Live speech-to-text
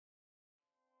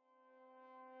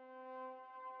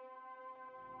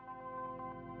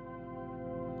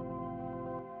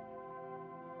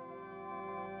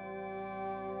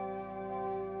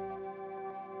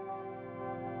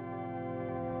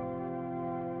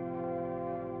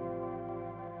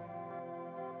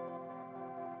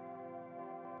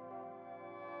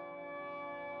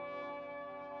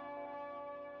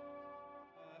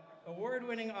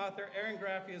Award-winning author Erin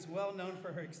Graffy is well known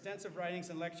for her extensive writings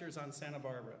and lectures on Santa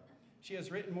Barbara. She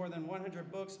has written more than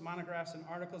 100 books, monographs, and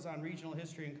articles on regional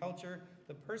history and culture,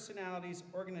 the personalities,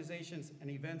 organizations, and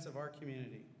events of our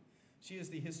community. She is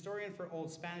the historian for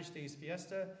Old Spanish Days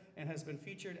Fiesta and has been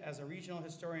featured as a regional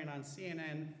historian on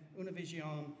CNN,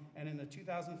 Univision, and in the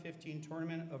 2015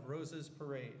 Tournament of Roses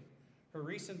Parade. Her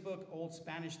recent book, Old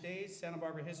Spanish Days, Santa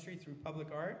Barbara History Through Public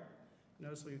Art,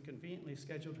 notice we conveniently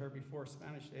scheduled her before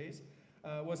Spanish Days,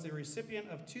 was the recipient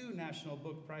of 2 National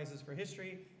Book Prizes for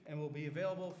History and will be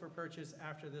available for purchase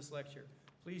after this lecture.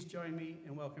 Please join me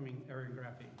in welcoming Erin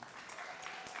Graffy.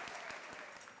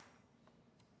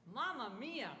 Mamma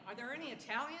mia, are there any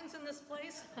Italians in this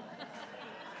place?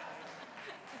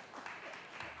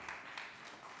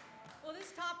 Well,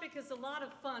 this topic is a lot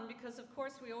of fun because, of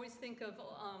course, we always think of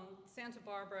Santa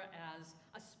Barbara as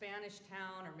a Spanish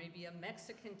town or maybe a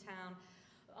Mexican town.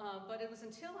 But it was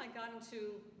until I got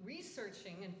into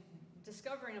researching and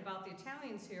discovering about the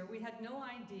Italians here, we had no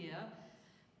idea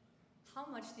how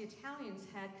much the Italians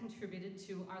had contributed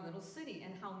to our little city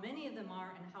and how many of them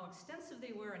are and how extensive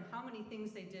they were and how many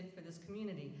things they did for this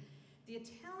community. The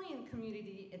Italian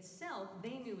community itself,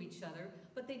 they knew each other,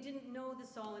 but they didn't know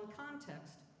this all in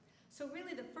context. So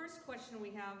really the first question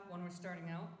we have when we're starting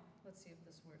out, let's see if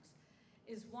this works,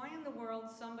 is why in the world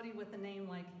somebody with a name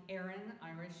like Erin,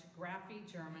 Irish, Graffy,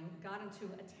 German, got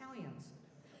into Italians?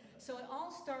 So it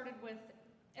all started with,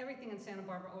 everything in Santa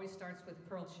Barbara always starts with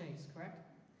Pearl Chase, correct?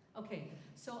 Okay,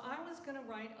 so I was gonna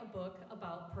write a book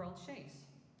about Pearl Chase.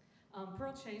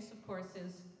 Pearl Chase, of course,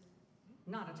 is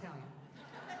not Italian.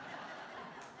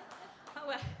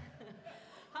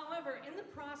 However, in the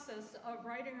process of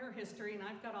writing her history, and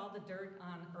I've got all the dirt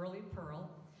on early Pearl,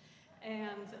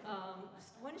 and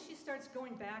when she starts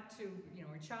going back to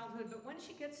her childhood, but when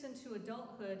she gets into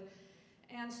adulthood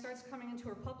and starts coming into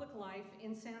her public life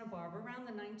in Santa Barbara around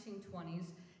the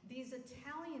 1920s, these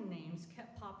Italian names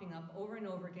kept popping up over and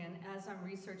over again as I'm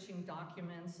researching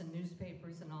documents and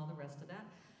newspapers and all the rest of that.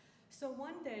 So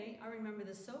one day, I remember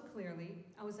this so clearly,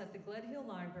 I was at the Gled Hill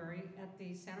Library at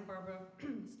the Santa Barbara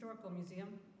Historical Museum,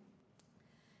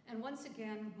 and once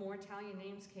again, more Italian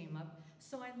names came up.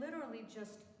 So I literally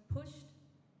just pushed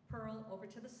Pearl over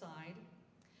to the side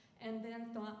and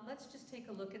then thought, let's just take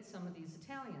a look at some of these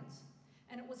Italians.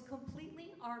 And it was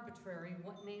completely arbitrary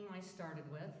what name I started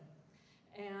with.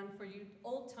 And for you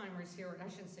old-timers here, I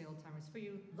shouldn't say old-timers, for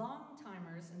you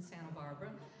long-timers in Santa Barbara,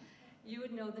 you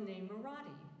would know the name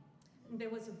Marotti. There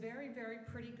was a very, very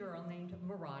pretty girl named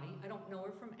Marotti. I don't know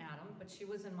her from Adam, but she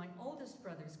was in my oldest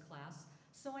brother's class.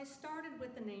 So I started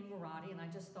with the name Marotti, and I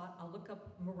just thought, I'll look up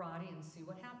Marotti and see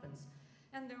what happens.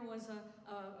 And there was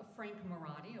a Frank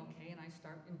Marotti, okay, and I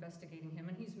start investigating him,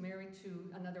 and he's married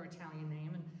to another Italian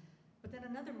name, but then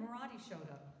another Marotti showed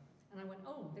up. And I went,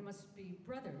 oh, they must be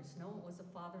brothers. No, it was a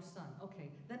father-son. Okay,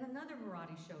 then another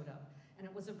Marotti showed up, and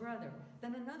it was a brother.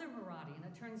 Then another Marotti, and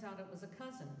it turns out it was a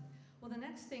cousin. Well, the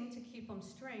next thing to keep them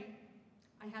straight,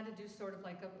 I had to do sort of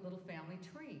like a little family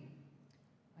tree.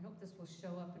 I hope this will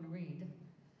show up and read.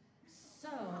 So,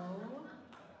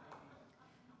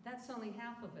 that's only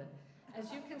half of it.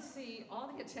 As you can see,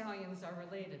 all the Italians are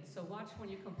related, so watch when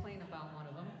you complain about one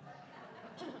of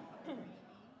them.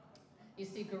 You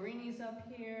see Garini's up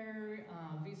here,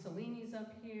 Vissolini's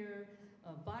up here,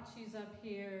 Bacci's up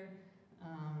here.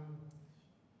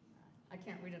 I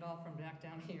can't read it all from back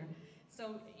down here.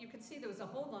 So you can see there was a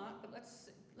whole lot, but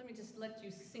let me just let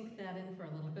you sink that in for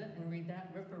a little bit and read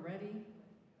that. Riparetti,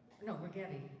 no,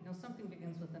 Righetti. No, something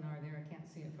begins with an R there, I can't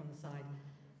see it from the side.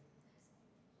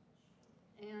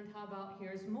 And how about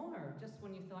here's more, just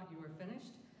when you thought you were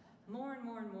finished. More and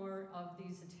more and more of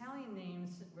these Italian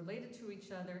names related to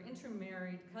each other,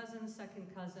 intermarried, cousin, second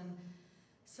cousin.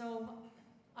 So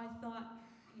I thought,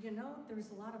 there's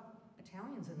a lot of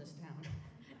Italians in this town.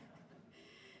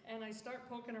 And I start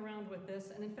poking around with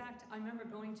this, and in fact, I remember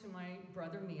going to my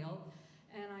brother Neil,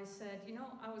 and I said,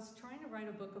 I was trying to write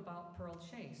a book about Pearl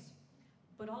Chase,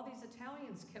 but all these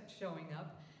Italians kept showing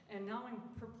up, and now I'm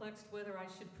perplexed whether I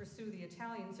should pursue the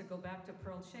Italians or go back to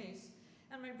Pearl Chase.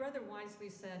 And my brother wisely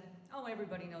said, oh,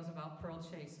 everybody knows about Pearl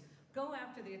Chase. Go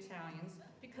after the Italians,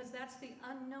 because that's the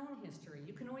unknown history.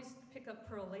 You can always pick up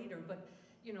Pearl later, but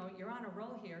you're on a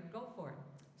roll here, go for it.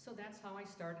 So that's how I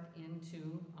started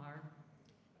into our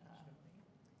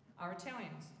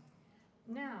Italians.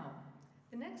 Now,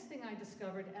 the next thing I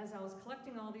discovered as I was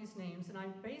collecting all these names, and I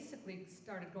basically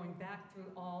started going back through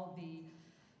all the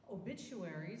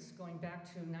obituaries, going back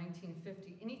to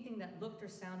 1950, anything that looked or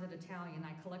sounded Italian,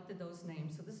 I collected those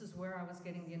names. So this is where I was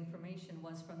getting the information,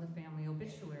 was from the family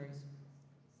obituaries.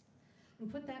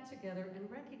 And put that together and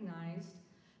recognized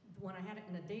when I had it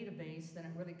in a database, then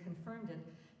it really confirmed it,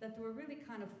 that there were really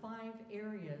kind of 5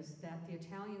 areas that the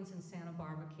Italians in Santa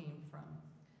Barbara came from.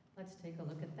 Let's take a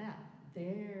look at that.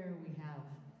 There we have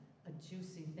a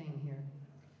juicy thing here.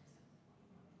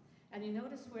 And you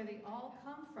notice where they all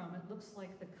come from. It looks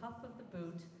like the cuff of the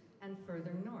boot and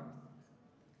further north.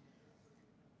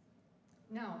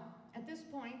 Now, at this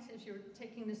point, as you're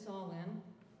taking this all in,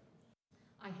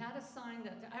 I had a sign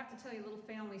that, I have to tell you a little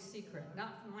family secret,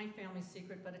 not my family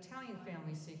secret, but Italian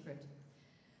family secret.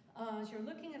 As you're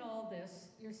looking at all this,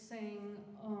 you're saying,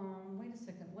 wait a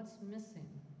second, what's missing?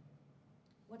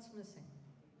 What's missing?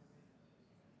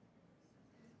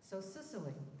 So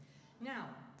Sicily. Now,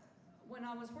 when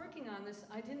I was working on this,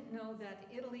 I didn't know that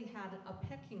Italy had a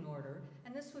pecking order,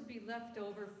 and this would be left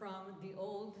over from the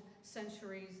old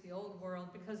centuries, the old world,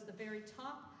 because the very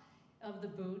top of the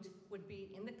boot would be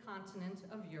in the continent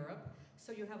of Europe.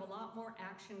 So you have a lot more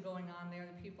action going on there.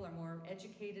 The people are more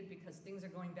educated because things are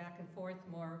going back and forth,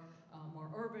 more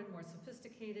urban, more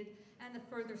sophisticated. And the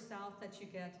further south that you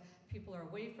get, people are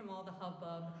away from all the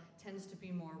hubbub, tends to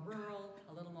be more rural,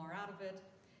 a little more out of it.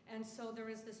 And so there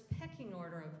is this pecking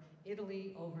order of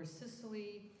Italy over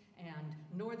Sicily, and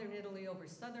northern Italy over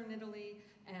southern Italy,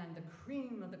 and the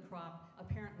cream of the crop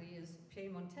apparently is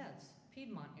Piedmont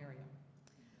area.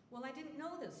 Well, I didn't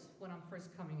know this when I'm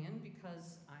first coming in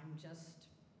because I'm just,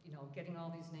 getting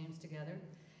all these names together.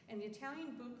 And the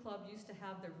Italian Boot Club used to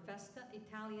have their Festa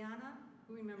Italiana.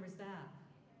 Who remembers that?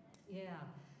 Yeah.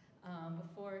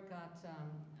 Before it got,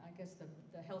 I guess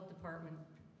the health department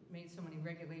made so many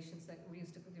regulations that we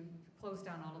used to close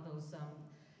down all of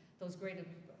those great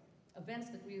events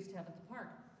that we used to have at the park.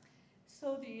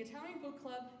 So the Italian Book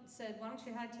Club said, why don't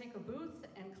you take a booth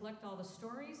and collect all the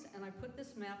stories? And I put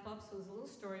this map up, so there's a little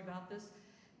story about this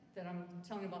that I'm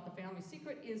telling about the family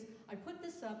secret, is I put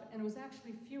this up and it was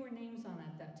actually fewer names on it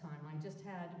at that time. I just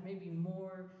had maybe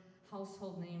more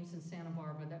household names in Santa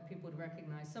Barbara that people would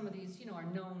recognize. Some of these, are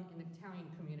known in the Italian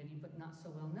community, but not so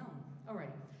well known. All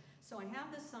right, so I have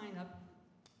this sign up,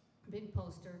 big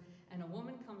poster, and a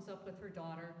woman comes up with her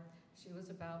daughter. She was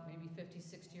about maybe 50,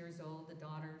 60 years old, the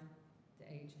daughter, the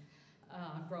age,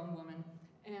 grown woman.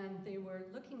 And they were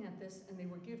looking at this and they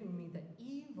were giving me the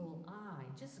evil eye,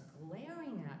 just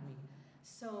glaring at me.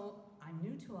 So I'm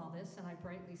new to all this and I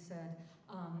brightly said,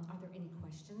 are there any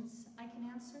questions I can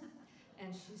answer?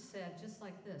 And she said, just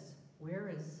like this, where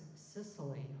is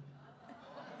Sicily?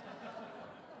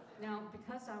 Now,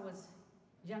 because I was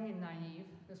young and naive,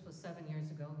 this was 7 years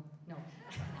ago, no.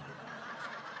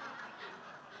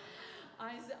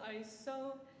 I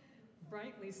so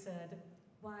brightly said,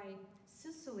 why,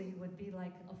 Sicily would be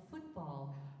like a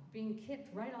football being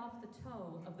kicked right off the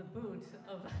toe of the boot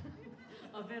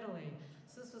of Italy.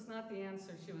 So this was not the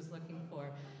answer she was looking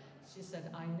for. She said,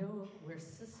 I know where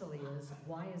Sicily is.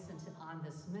 Why isn't it on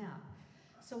this map?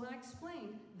 So I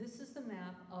explained, this is the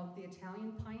map of the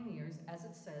Italian pioneers, as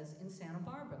it says, in Santa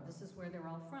Barbara. This is where they're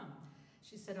all from.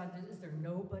 She said, is there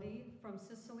nobody from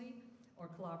Sicily or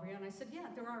Calabria? And I said, yeah,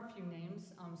 there are a few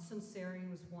names. Sunseri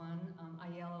was one,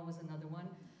 Aiello was another one.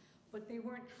 But they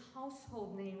weren't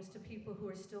household names to people who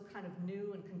are still kind of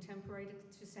new and contemporary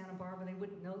to Santa Barbara. They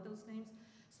wouldn't know those names.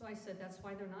 So I said, that's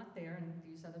why they're not there, and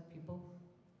these other people.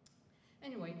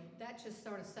 Anyway, that just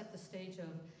sort of set the stage of,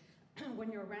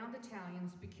 when you're around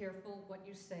Italians, be careful what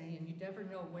you say, and you never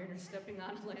know where you're stepping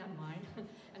on a landmine.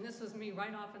 And this was me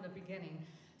right off in the beginning.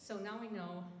 So now we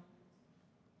know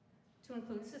to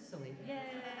include Sicily. Yay!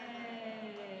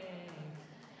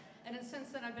 And since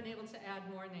then, I've been able to add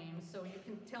more names. So you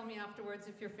can tell me afterwards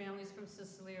if your family's from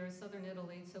Sicily or southern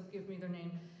Italy, so give me their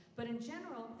name. But in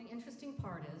general, the interesting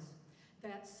part is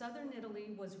that southern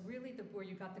Italy was really where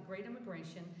you got the great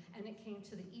immigration, and it came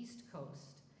to the East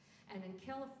Coast. And in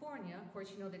California, of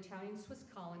course, the Italian Swiss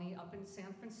colony up in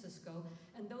San Francisco,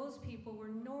 and those people were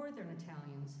northern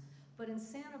Italians. But in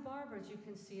Santa Barbara, as you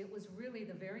can see, it was really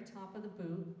the very top of the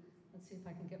boot. Let's see if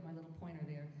I can get my little pointer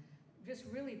there. Just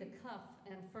really the cuff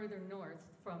and further north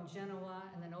from Genoa,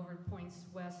 and then over points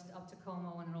west up to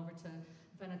Como, and then over to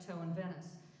Veneto and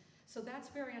Venice. So that's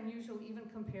very unusual even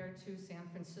compared to San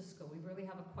Francisco. We really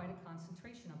have quite a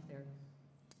concentration up there.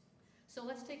 So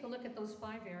let's take a look at those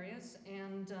 5 areas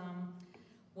and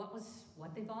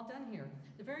what they've all done here.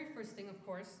 The very first thing, of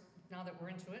course, now that we're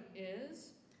into it,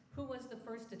 is who was the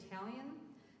first Italian?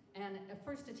 And a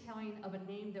first Italian of a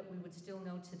name that we would still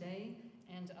know today.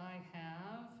 And I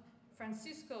have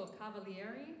Francisco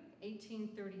Cavalieri,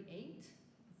 1838,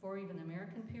 before even the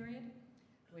American period.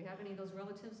 Do we have any of those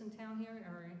relatives in town here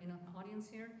or in the audience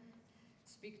here?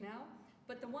 Speak now.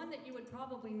 But the one that you would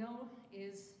probably know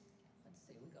is, let's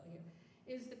see, we go here,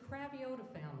 is the Cravioto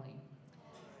family.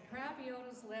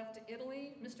 Cravioto's left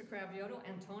Italy. Mr. Cravioto,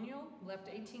 Antonio, left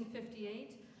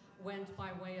 1858, went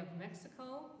by way of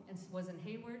Mexico, and was in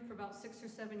Hayward for about 6 or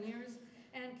 7 years,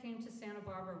 and came to Santa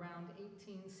Barbara around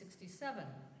 1867.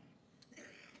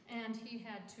 And he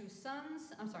had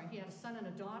he had a son and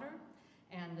a daughter,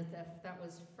 and that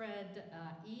was Fred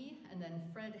E, and then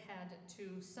Fred had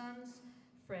 2 sons,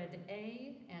 Fred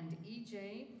A and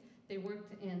EJ. They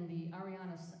worked in the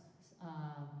Ariana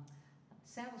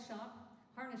saddle shop,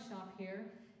 harness shop here,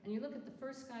 and you look at the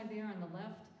first guy there on the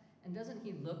left, and doesn't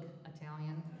he look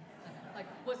Italian? Like,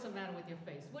 what's the matter with your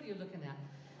face? What are you looking at?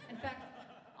 In fact,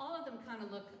 all of them kind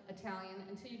of look Italian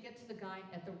until you get to the guy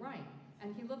at the right,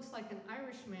 and he looks like an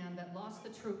Irishman that lost the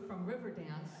troupe from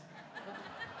Riverdance.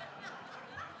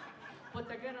 But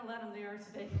they're gonna let him there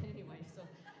today anyway, so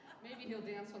maybe he'll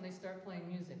dance when they start playing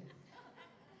music.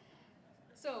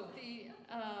 So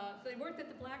they worked at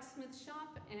the blacksmith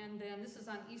shop, and then this is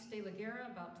on East de la Guerra,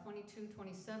 about 22,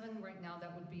 27. Right now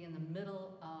that would be in the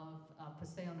middle of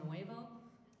Paseo Nuevo.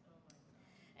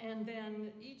 And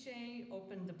then EJ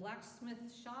opened the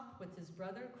blacksmith shop with his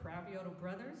brother, Cravioto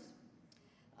Brothers.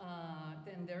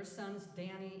 Then their sons,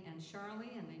 Danny and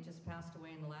Charlie, and they just passed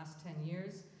away in the last 10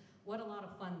 years. What a lot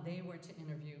of fun they were to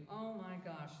interview. Oh my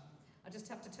gosh. I just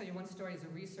have to tell you one story as a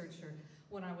researcher.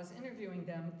 When I was interviewing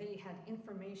them, they had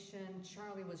information.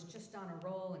 Charlie was just on a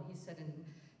roll, and he said in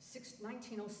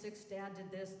 1906, Dad did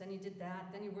this, then he did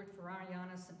that, then he worked for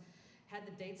Arianas and had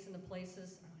the dates and the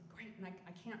places. And I'm like, great, and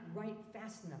I can't write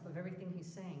fast enough of everything he's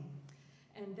saying.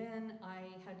 And then I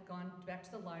had gone back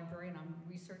to the library, and I'm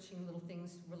researching little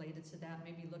things related to that,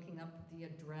 maybe looking up the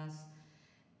address.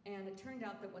 And it turned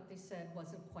out that what they said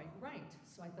wasn't quite right.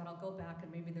 So I thought I'll go back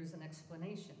and maybe there's an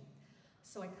explanation.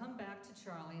 So I come back to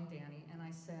Charlie and Danny, and I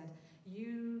said,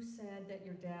 you said that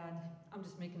your dad, I'm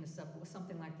just making this up, it was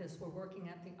something like this, we're working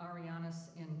at the Arianas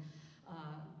in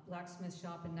blacksmith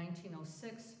shop in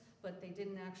 1906, but they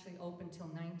didn't actually open till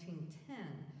 1910.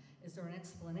 Is there an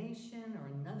explanation or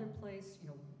another place,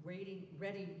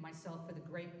 ready myself for the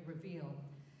great reveal?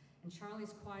 And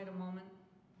Charlie's quiet a moment,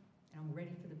 and I'm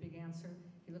ready for the big answer.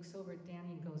 He looks over at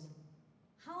Danny and goes,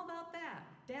 how about that?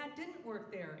 Dad didn't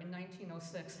work there in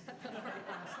 1906 at the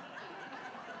Arianas.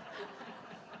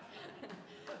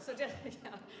 So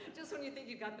just when you think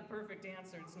you got the perfect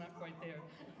answer, it's not quite there.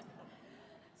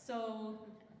 So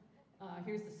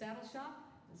here's the saddle shop.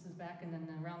 This is back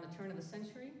around the turn of the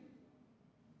century.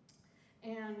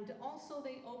 And also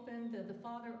they opened, the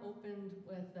father opened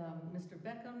with Mr.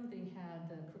 Beckham. They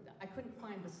had, I couldn't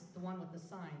find the one with the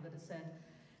sign, but it said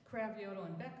Cravioto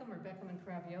and Beckham, or Beckham and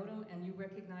Cravioto, and you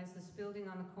recognize this building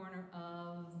on the corner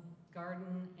of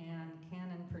Garden and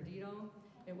Cannon Perdido.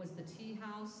 It was the tea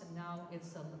house, and now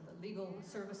it's legal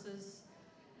services.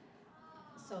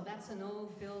 So that's an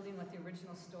old building with the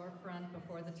original storefront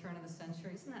before the turn of the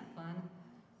century. Isn't that fun?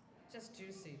 Just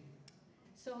juicy.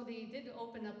 So they did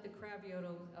open up the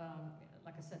Cravioto,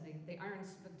 like I said, the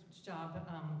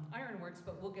ironworks,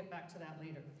 but we'll get back to that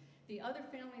later. The other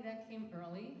family that came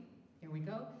early, here we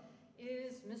go,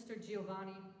 is Mr.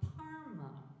 Giovanni Parma.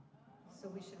 So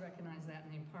we should recognize that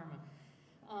name, Parma.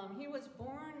 He was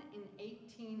born in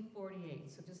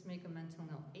 1848, so just make a mental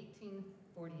note,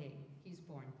 1848, he's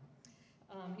born.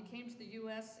 He came to the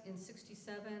US in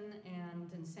 67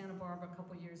 and in Santa Barbara a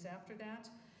couple years after that.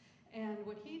 And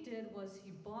what he did was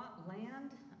he bought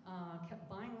land, kept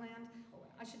buying land. Oh,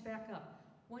 I should back up.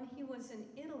 When he was in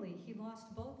Italy, he lost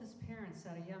both his parents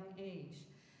at a young age.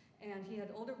 And he had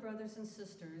older brothers and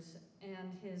sisters,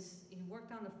 and he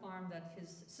worked on the farm that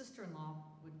his sister-in-law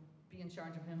would be in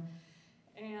charge of him.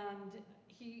 And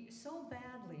he so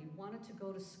badly wanted to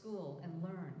go to school and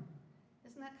learn.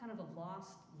 Isn't that kind of a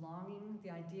lost longing, the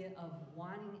idea of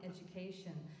wanting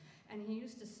education? And he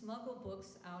used to smuggle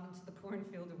books out into the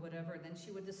cornfield or whatever, and then she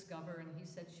would discover, and he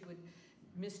said she would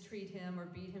mistreat him or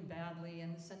beat him badly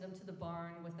and send him to the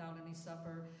barn without any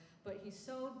supper. But he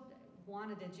so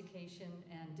wanted education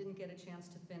and didn't get a chance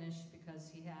to finish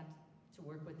because he had to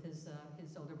work with his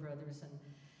older brothers and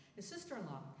his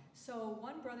sister-in-law. So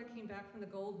one brother came back from the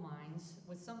gold mines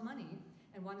with some money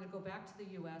and wanted to go back to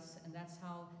the US, and that's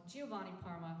how Giovanni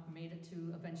Parma made it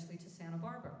eventually to Santa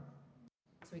Barbara.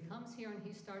 So he comes here and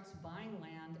he starts buying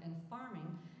land and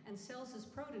farming and sells his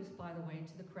produce, by the way,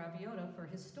 to the Cravioto for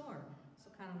his store. So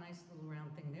kind of nice little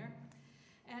round thing there.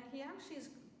 And he actually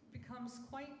becomes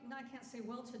quite, I can't say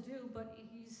well-to-do, but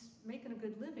he's making a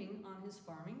good living on his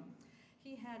farming.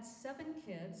 He had 7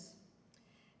 kids,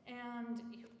 and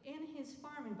in his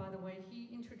farming, by the way, he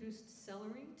introduced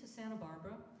celery to Santa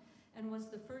Barbara and was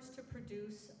the first to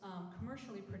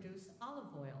commercially produce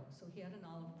olive oil. So he had an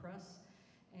olive press.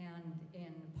 And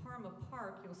in Parma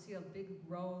Park, you'll see a big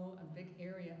row, a big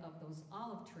area of those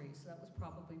olive trees. So that was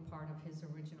probably part of his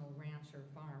original ranch or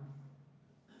farm.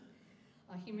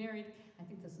 He married, I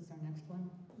think this is our next one,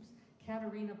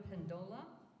 Caterina Pendola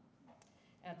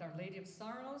at Our Lady of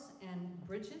Sorrows, and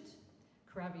Bridget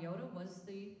Cravioto was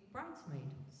the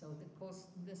bridesmaid. So that goes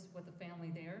this with the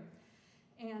family there.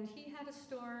 And he had a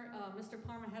store, Mr.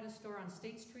 Parma had a store on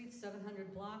State Street,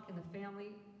 700 block, and the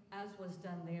family, as was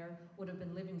done there, would have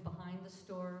been living behind the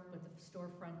store, with the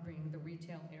storefront being the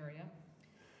retail area.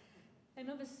 And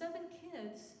of his 7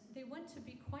 kids, they went to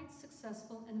be quite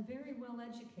successful and very well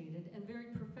educated and very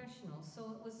professional.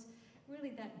 So it was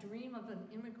really that dream of an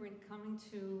immigrant coming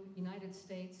to United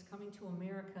States, coming to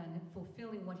America, and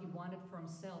fulfilling what he wanted for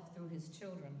himself through his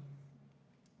children.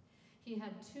 He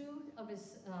had 2 of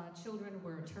his children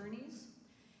were attorneys.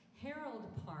 Harold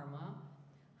Parma,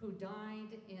 who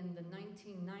died in the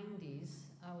 1990s,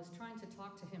 I was trying to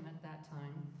talk to him at that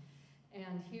time.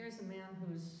 And here's a man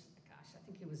who's, gosh, I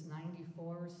think he was 94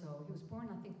 or so. He was born,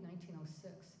 I think,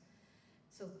 1906.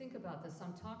 So think about this.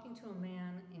 I'm talking to a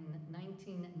man in the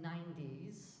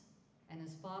 1990s, and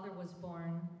his father was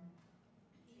born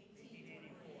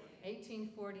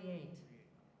 1848.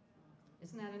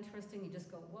 Isn't that interesting? You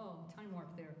just go, whoa, time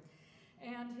warp there.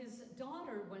 And his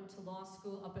daughter went to law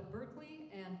school up at Berkeley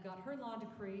and got her law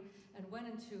degree and went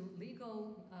into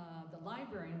legal, the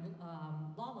librarian,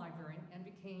 law librarian, and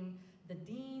became the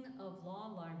dean of law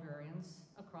librarians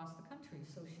across the country.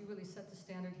 So she really set the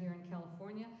standard here in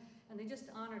California, and they just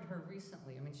honored her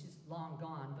recently. I mean, she's long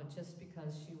gone, but just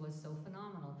because she was so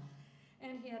phenomenal.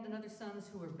 And he had another sons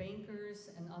who were bankers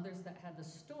and others that had the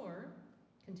store,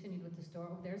 continued with the store.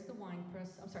 There's the wine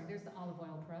press, I'm sorry, there's the olive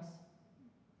oil press.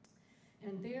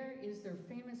 And there is their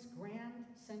famous Grand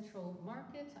Central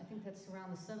Market. I think that's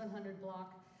around the 700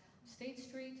 block State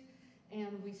Street.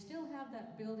 And we still have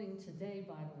that building today,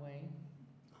 by the way.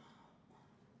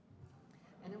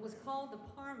 And it was called the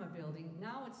Parma Building.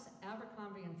 Now it's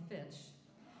Abercrombie and Fitch.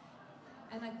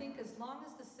 And I think as long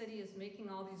as the city is making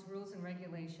all these rules and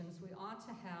regulations, we ought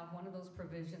to have one of those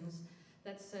provisions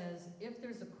that says if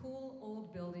there's a cool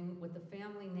old building with the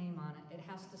family name on it, it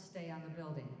has to stay on the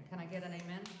building. Can I get an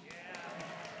amen? Yeah.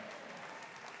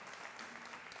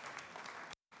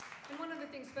 And one other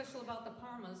thing special about the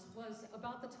Parmas was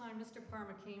about the time Mr.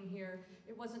 Parma came here,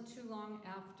 it wasn't too long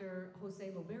after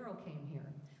Jose Lobero came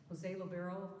here. Jose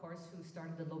Lobero, of course, who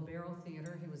started the Lobero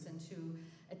Theater. He was into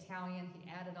Italian. He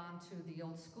added on to the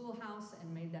old schoolhouse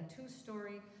and made that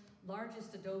 2-story,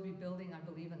 largest adobe building, I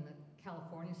believe, in the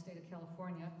state of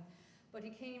California. But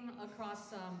he came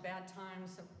across bad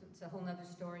times, it's a whole nother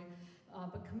story,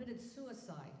 but committed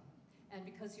suicide. And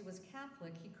because he was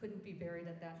Catholic, he couldn't be buried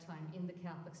at that time in the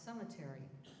Catholic cemetery.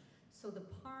 So the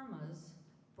Parmas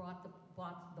bought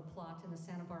the plot in the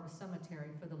Santa Barbara Cemetery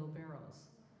for the Loberos.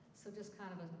 So just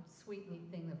kind of a sweet,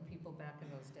 neat thing of people back in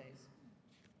those days.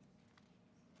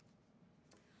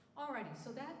 Alrighty,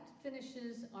 so that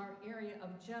finishes our area of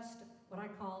just what I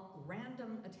call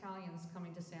random Italians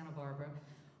coming to Santa Barbara.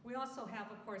 We also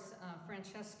have, of course,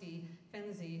 Franceschi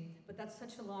Fenzi, but that's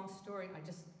such a long story,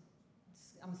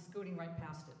 I'm scooting right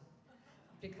past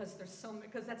it. Because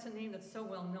that's a name that's so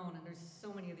well known, and there's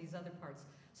so many of these other parts.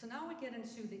 So now we get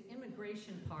into the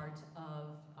immigration part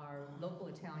of our local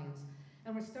Italians.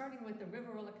 And we're starting with the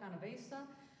Riverola Canavesa,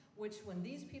 which when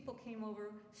these people came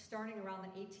over, starting around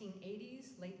the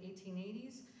 1880s, late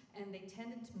 1880s, and they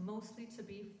tended mostly to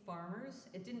be farmers.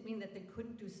 It didn't mean that they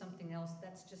couldn't do something else.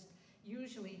 That's just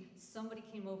usually somebody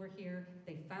came over here,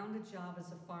 they found a job as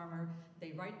a farmer,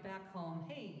 they write back home,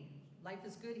 hey, life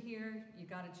is good here, you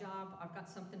got a job, I've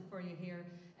got something for you here,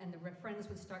 and the friends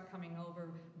would start coming over,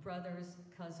 brothers,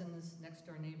 cousins, next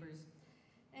door neighbors.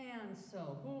 And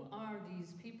so, who are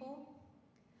these people?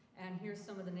 And here's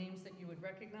some of the names that you would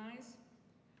recognize.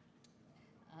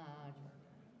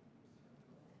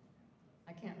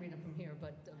 I can't read them from here,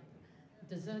 but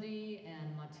Dezzutti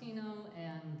and Martino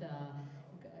and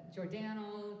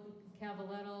Giordano,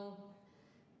 Cavaletto,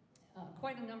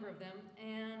 quite a number of them.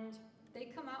 And they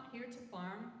come out here to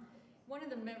farm. One of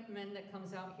the men that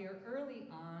comes out here early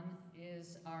on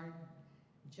is our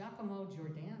Giacomo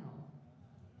Giordano.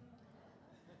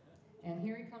 And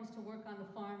here he comes to work on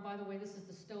the farm. By the way, this is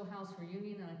the Stowe House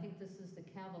reunion, and I think this is the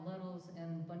Cavalettos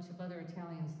and a bunch of other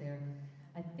Italians there.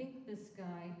 I think this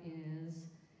guy is,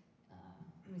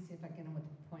 let me see if I get him with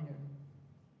the pointer.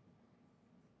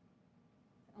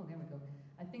 Oh, there we go.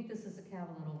 I think this is a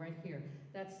Cavaletto right here.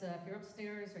 That's, if you're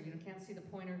upstairs or you can't see the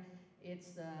pointer,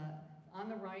 it's on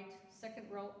the right, second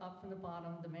row up from the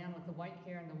bottom, the man with the white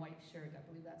hair and the white shirt. I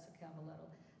believe that's a Cavaletto.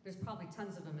 There's probably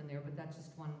tons of them in there, but that's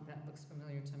just one that looks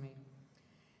familiar to me.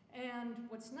 And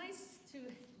what's nice to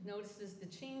notice is the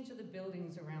change of the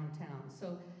buildings around town.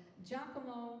 So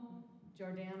Giacomo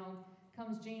Giordano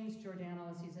James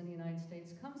Giordano, as he's in the United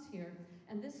States, comes here,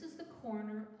 and this is the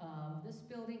corner of, this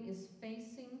building is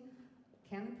facing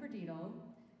Canon Perdido,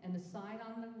 and the side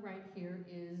on the right here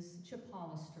is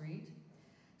Chapala Street.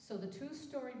 So the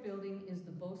two-story building is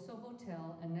the Boso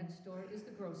Hotel, and next door is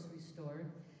the grocery store.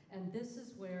 And this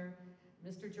is where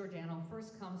Mr. Giordano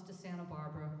first comes to Santa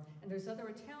Barbara. And there's other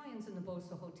Italians in the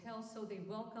Boso Hotel, so they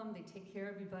welcome, they take care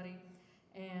of everybody.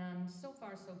 And so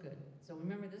far, so good. So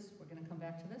remember this, we're gonna come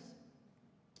back to this.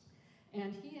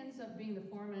 And he ends up being the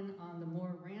foreman on the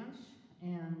Moore Ranch.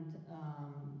 And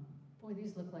boy,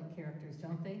 these look like characters,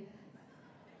 don't they?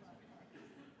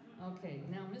 Okay,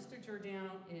 now Mr.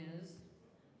 Giordano is,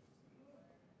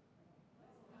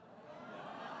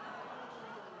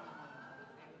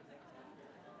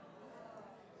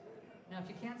 now if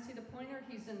you can't see the pointer,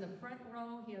 he's in the front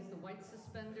row, he has the white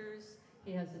suspenders,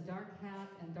 he has a dark hat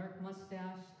and dark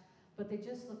mustache, but they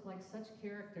just look like such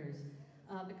characters.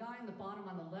 The guy on the bottom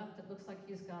on the left, it looks like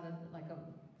he's got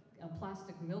a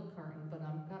plastic milk carton, but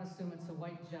I'm gonna assume it's a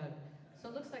white jug. So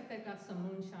it looks like they've got some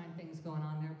moonshine things going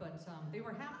on there, but they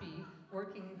were happy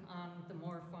working on the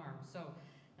Moore farm. So,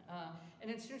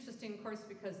 and it's interesting, of course,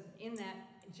 because in that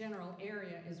general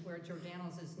area is where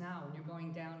Giordano's is now. When you're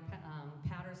going down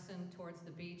Patterson towards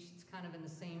the beach, it's kind of in the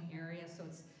same area, so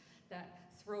it's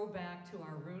that throwback to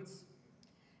our roots.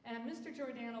 And Mr.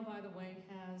 Giordano, by the way,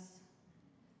 has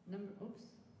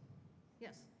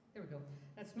yes, there we go.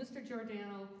 That's Mr.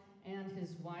 Giordano and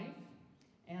his wife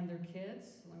and their kids.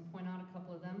 Let me point out a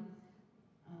couple of them.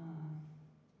 There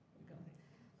we go.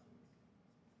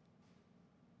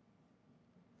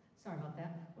 Sorry about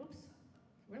that. Oops.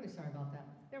 Really sorry about that.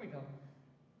 There we go.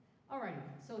 All right,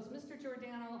 so it's Mr.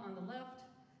 Giordano on the left,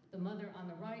 the mother on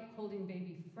the right holding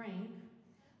baby Frank,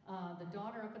 the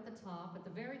daughter up at the top. At the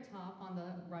very top on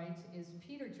the right is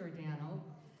Peter Giordano.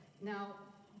 Now,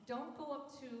 don't go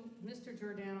up to Mr.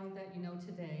 Giordano that you know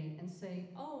today and say,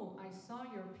 "Oh, I saw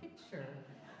your picture."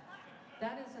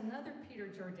 That is another Peter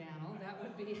Giordano. That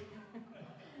would be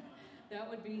that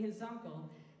would be his uncle.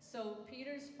 So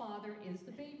Peter's father is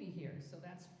the baby here. So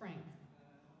that's Frank.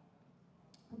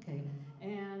 Okay,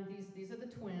 and these are the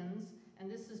twins,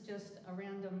 and this is just a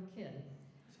random kid.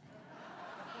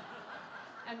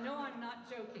 And no, I'm not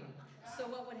joking. So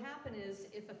what would happen is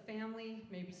if a family,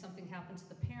 maybe something happened to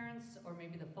the parents, or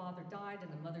maybe the father died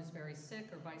and the mother's very sick,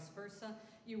 or vice versa,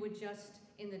 you would just,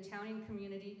 in the Italian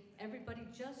community, everybody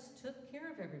just took care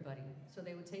of everybody. So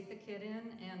they would take the kid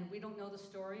in, and we don't know the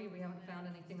story, we haven't found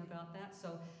anything about that.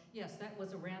 So yes, that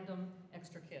was a random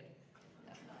extra kid.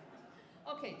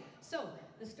 Okay, so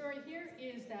the story here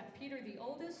is that Peter, the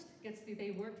oldest,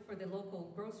 they worked for the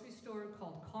local grocery store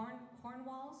called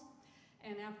Cornwall's.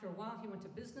 And after a while, he went to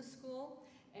business school,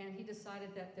 and he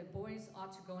decided that the boys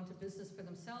ought to go into business for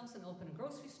themselves and open a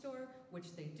grocery store,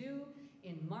 which they do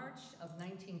in March of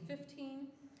 1915.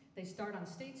 They start on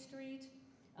State Street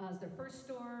as their first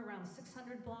store around the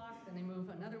 600 block. Then they move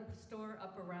another store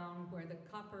up around where the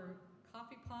Copper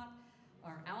Coffee Pot,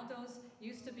 or Aldo's,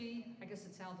 used to be. I guess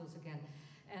it's Aldo's again.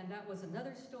 And that was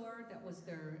another store that was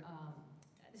their,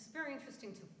 it's very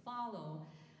interesting to follow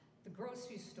the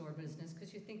grocery store business,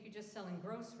 because you think you're just selling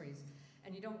groceries,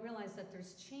 and you don't realize that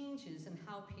there's changes in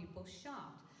how people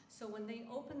shopped. So when they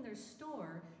opened their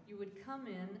store, you would come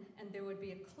in, and there would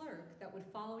be a clerk that would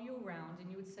follow you around, and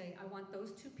you would say, "I want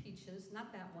those 2 peaches,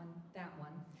 not that one,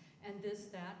 and this,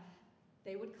 that."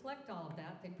 They would collect all of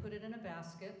that, they'd put it in a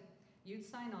basket, you'd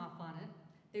sign off on it,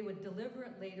 they would deliver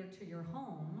it later to your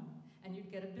home, and you'd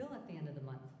get a bill at the end of the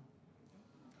month.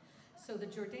 So the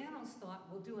Giordanos thought,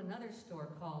 we'll do another store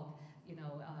called, I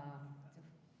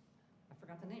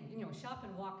forgot the name, Shop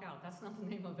and Walk Out. That's not the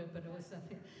name of it, but it was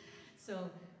something. So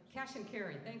Cash and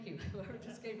Carry, thank you. Whoever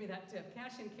just gave me that tip,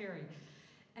 Cash and Carry.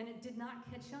 And it did not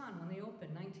catch on when they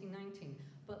opened, 1919.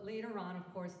 But later on,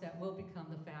 of course, that will become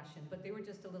the fashion. But they were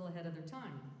just a little ahead of their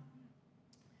time.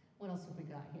 What else have we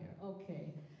got here?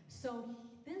 Okay, so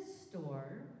this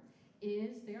store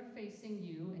they're facing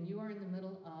you, and you are in the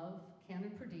middle of Canon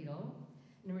Perdido.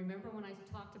 And remember when I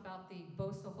talked about the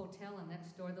Boso Hotel and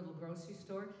next door, the little grocery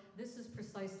store? This is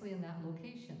precisely in that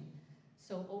location.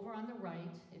 So over on the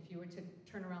right, if you were to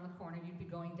turn around the corner, you'd be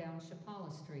going down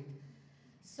Chapala Street.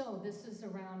 So this is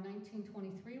around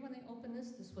 1923 when they opened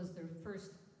this. This was their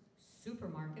first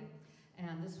supermarket,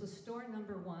 and this was store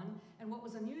number 1. And what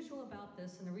was unusual about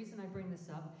this, and the reason I bring this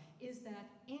up, is that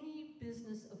any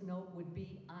business of note would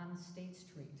be on State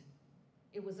Street.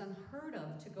 It was unheard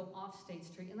of to go off State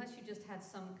Street unless you just had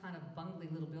some kind of bungly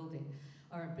little building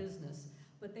or a business.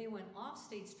 but they went off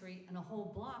State Street and a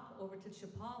whole block over to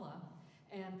Chapala,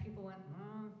 and people went,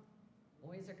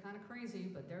 boys are kind of crazy,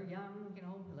 but they're young, you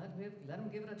know, let them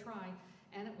give it a try,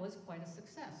 and it was quite a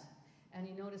success. And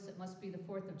you notice it must be the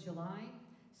 4th of July,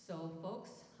 so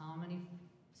folks, how many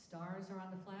stars are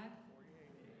on the flag?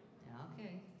 48. Yeah,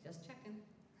 okay, just checking.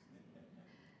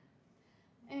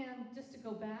 And just to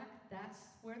go back, that's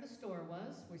where the store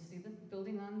was. We see the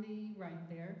building on the right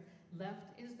there.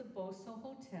 Left is the Boso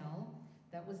Hotel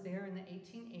that was there in the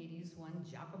 1880s when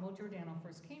Giacomo Giordano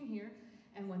first came here.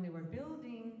 And when they were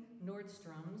building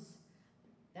Nordstrom's,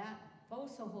 that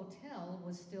Boso Hotel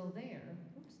was still there.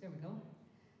 Oops, there we go.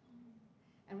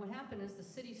 And what happened is the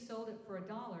city sold it for $1,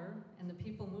 and the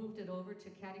people moved it over to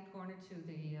catty corner to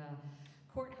the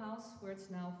courthouse, where it's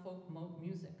now folk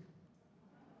music.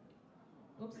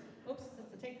 Oops,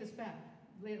 to take this back.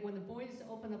 When the boys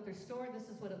opened up their store, this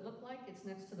is what it looked like. It's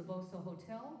next to the Boso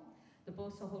Hotel. The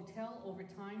Boso Hotel, over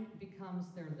time, becomes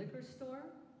their liquor store,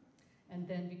 and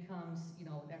then becomes, you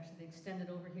know, actually they extended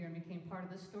over here and became part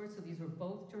of the store, so these were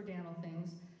both Giordano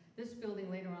things. This building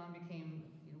later on became,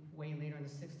 you know, way later in the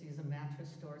 60s, a mattress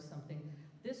store or something.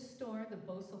 This store, the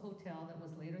Boso Hotel, that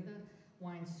was later the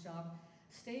wine shop,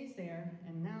 stays there,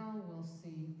 and now we'll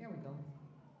see, there we go.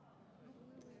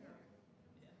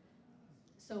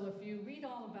 So if you read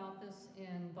all about this,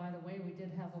 and by the way, we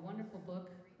did have a wonderful book,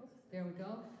 there we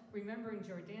go, Remembering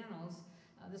Giordano's.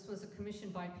 This was a commission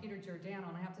by Peter Giordano,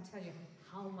 and I have to tell you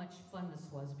how much fun this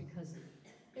was, because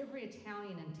every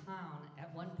Italian in town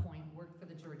at one point worked for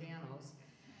the Giordano's,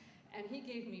 and he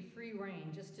gave me free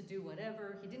rein just to do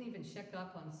whatever. He didn't even check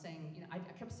up on saying, you know, I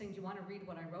kept saying, do you want to read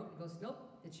what I wrote? He goes,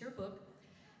 nope, it's your book.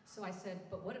 So I said,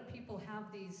 but what if people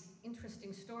have these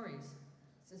interesting stories?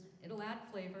 He says, it'll add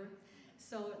flavor.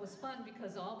 So it was fun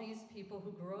because all these people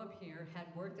who grew up here had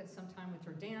worked at some time with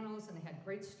Giordano's, and they had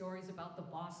great stories about the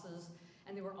bosses,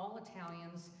 and they were all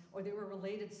Italians, or they were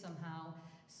related somehow.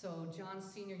 So John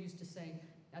Sr. used to say,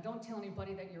 now don't tell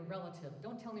anybody that you're relative.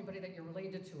 Don't tell anybody that you're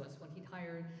related to us, when he'd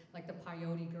hired like the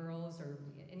Peyote girls or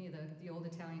any of the old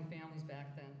Italian families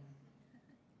back then.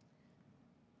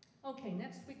 Okay,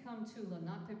 next we come to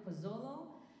Leonate Pozzolo.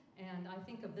 And I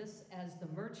think of this as the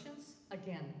merchants.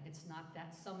 Again, it's not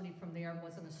that somebody from there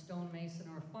wasn't a stonemason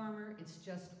or a farmer. It's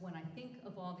just when I think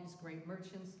of all these great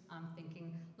merchants, I'm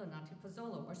thinking Leonate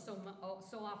Pozzolo, or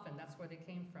so often that's where they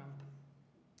came from.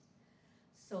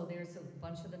 So there's a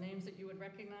bunch of the names that you would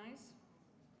recognize.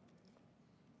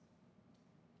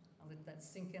 I'll let that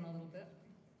sink in a little bit.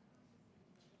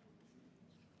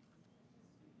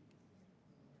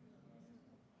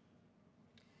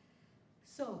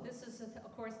 So this is,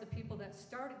 of course, the people that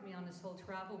started me on this whole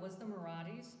travel was the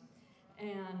Marathis.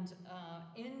 And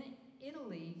in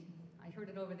Italy, I heard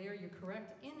it over there, you're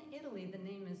correct. In Italy, the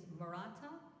name is Maratha.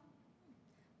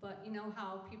 But you know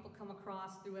how people come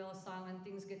across through Ellis Island,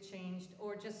 things get changed,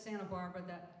 or just Santa Barbara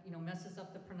that, you know, messes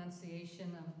up the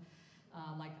pronunciation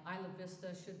of, like Isla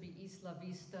Vista should be Isla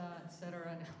Vista,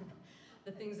 etc.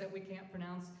 The things that we can't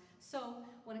pronounce. So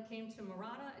when it came to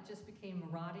Maratha, it just became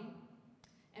Marathi.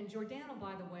 And Giordano,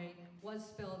 by the way, was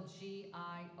spelled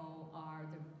G-I-O-R,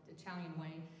 the Italian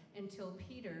way, until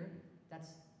Peter, that's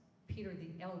Peter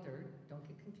the Elder, don't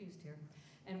get confused here,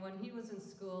 and when he was in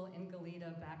school in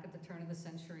Galita back at the turn of the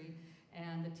century,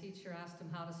 and the teacher asked him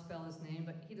how to spell his name,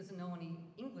 but he doesn't know any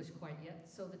English quite yet,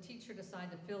 so the teacher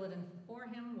decided to fill it in for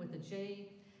him with a J,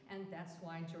 and that's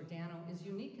why Giordano is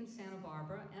unique in Santa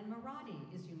Barbara, and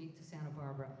Marathi is unique to Santa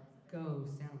Barbara. Go,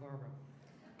 Santa Barbara.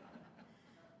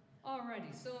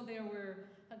 Alrighty, so there were,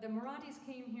 the Marathis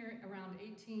came here around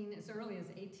as early as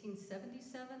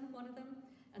 1877, one of them,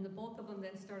 and the bulk of them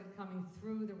then started coming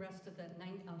through the rest of the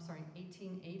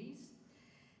 1880s.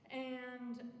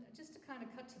 And just to kind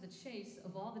of cut to the chase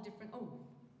of all the different,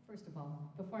 first of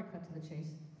all, before I cut to the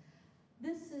chase,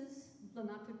 this is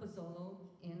Leonate Pozzolo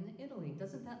in Italy.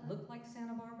 Doesn't that look like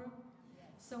Santa Barbara?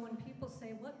 So when people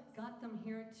say, what got them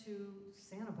here to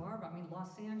Santa Barbara? I mean,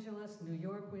 Los Angeles, New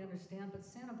York, we understand, but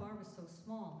Santa Barbara's so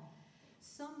small.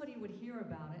 Somebody would hear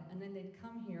about it, and then they'd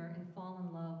come here and fall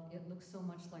in love. It looks so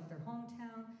much like their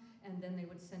hometown, and then they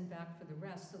would send back for the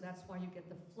rest. So that's why you get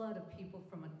the flood of people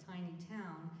from a tiny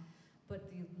town. But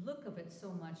the look of it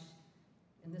so much,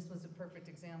 and this was a perfect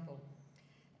example.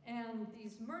 And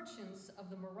these merchants of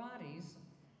the Marathis,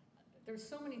 there's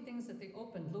so many things that they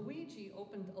opened. Luigi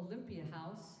opened Olympia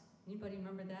House. Anybody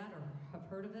remember that or have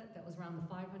heard of it? That was around the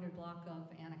 500 block of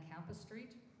Anacapa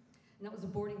Street. And that was a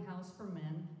boarding house for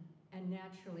men. And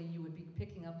naturally, you would be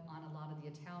picking up on a lot of the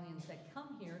Italians that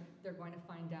come here. They're going to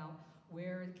find out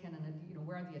where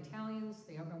are the Italians?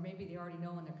 Or maybe they already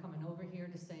know and they're coming over here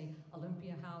to say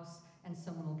Olympia House, and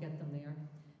someone will get them there.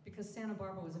 Because because Santa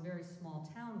Barbara was a very small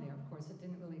town there. Of course, it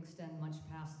didn't really extend much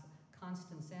past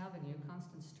Constance Avenue,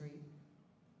 Constance Street.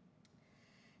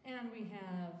 And we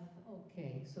have,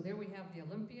 okay, so there we have the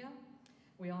Olympia.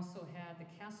 We also had the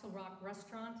Castle Rock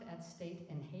Restaurant at State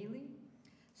and Haley.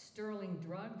 Sterling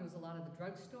Drug, there was a lot of the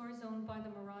drugstores owned by the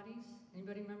Marathis.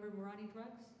 Anybody remember Marathi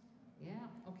drugs? Yeah,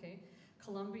 okay.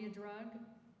 Columbia Drug.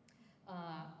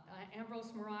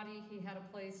 Ambrose Marathi, he had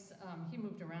a place, he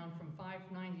moved around from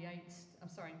 598, I'm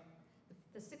sorry,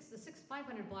 the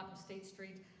 500 block of State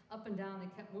Street, up and down, they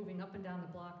kept moving up and down the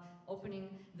block, opening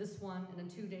this one, and then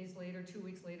 2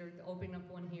 weeks later, opening up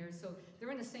one here. So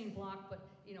they're in the same block, but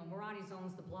you know, Marathis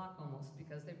owns the block almost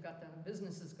because they've got the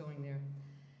businesses going there.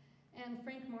 And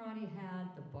Frank Marathi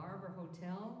had the Barber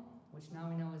Hotel, which now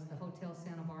we know is the Hotel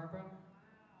Santa Barbara.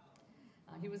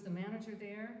 He was the manager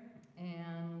there,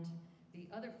 and the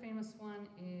other famous one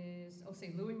is,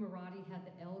 Louis Marathi had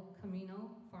the El Camino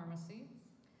Pharmacy,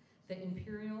 the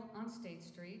Imperial on State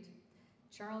Street.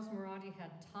 Charles Marathi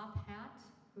had Top Hat.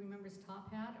 Who remembers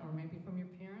Top Hat, or maybe from your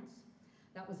parents?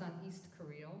 That was on East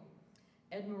Carrillo.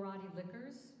 Ed Marathi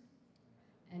Liquors.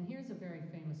 And here's a very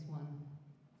famous one.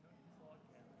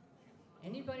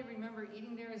 Anybody remember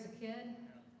eating there as a kid?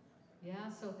 Yeah,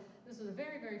 so this was a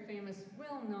very, very famous,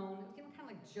 well-known, you know, kind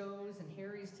of like Joe's and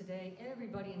Harry's today.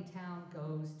 Everybody in town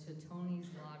goes to Tony's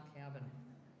Log Cabin.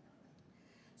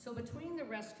 So between the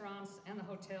restaurants and the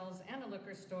hotels and the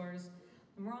liquor stores,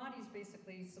 the Marathis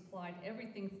basically supplied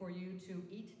everything for you to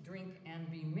eat, drink, and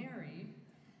be merry.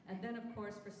 And then, of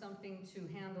course, for something to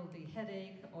handle the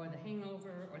headache or the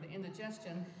hangover or the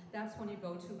indigestion, that's when you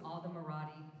go to all the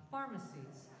Marathi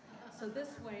pharmacies. So this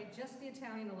way, just the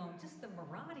Italian alone, just the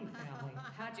Marathi family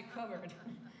had you covered.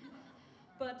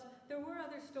 But there were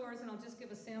other stores, and I'll just give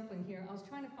a sampling here. I was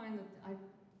trying to find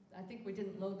I think we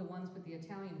didn't load the ones with the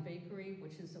Italian bakery,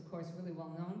 which is, of course, really well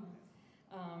known.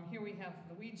 Here we have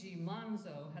Luigi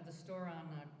Manzo, had the store on,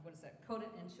 Coda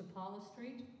and Chapala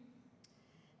Street,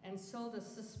 and sold a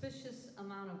suspicious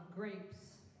amount of grapes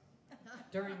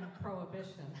during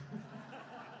Prohibition.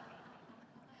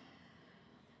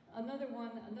 Another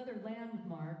one, another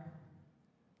landmark.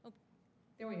 Oh,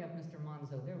 there we have Mr.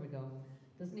 Manzo, there we go.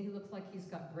 Doesn't he look like he's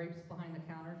got grapes behind the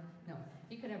counter? No,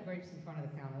 he could have grapes in front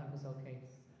of the counter, that was okay.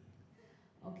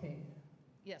 Okay,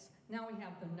 yes, now we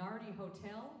have the Nardi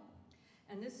Hotel,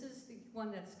 and this is the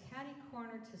one that's catty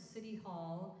corner to City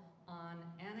Hall on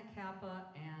Anacapa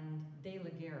and De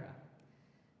La Guerra.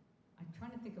 I'm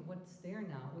trying to think of what's there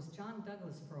now. It was John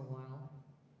Douglas for a while.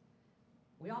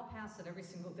 We all pass it every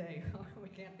single day. We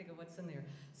can't think of what's in there.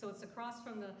 So it's across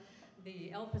from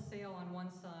the El Paseo on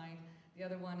one side. The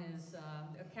other one is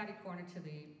a catty corner to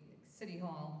the City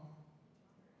Hall.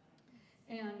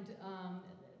 And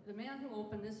the man who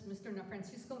opened this, Mr.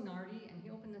 Francisco Nardi, and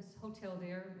he opened this hotel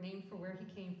there, named for where he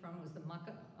came from, was the I'm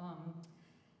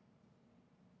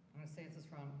going to say this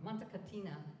wrong,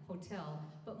 Montecatina Hotel,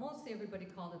 but mostly everybody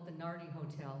called it the Nardi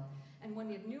Hotel. And when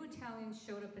the new Italians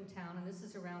showed up in town, and this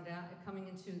is around coming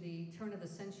into the turn of the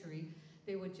century,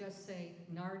 they would just say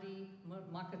Nardi,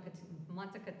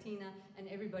 Montecatina, and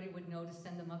everybody would know to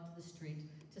send them up to the street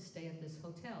to stay at this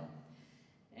hotel.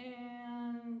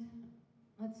 And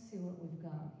let's see what we've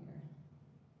got here.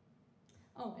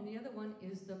 Oh, and the other one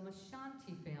is the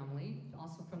Mashanti family,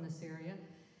 also from this area.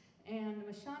 And the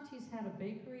Mashantis had a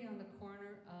bakery on the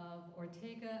corner of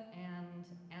Ortega and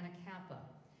Anacapa.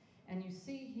 And you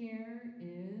see here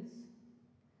is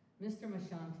Mr.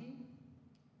 Mashanti.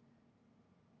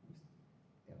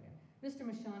 There we are. Mr.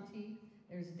 Mashanti,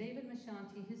 there's David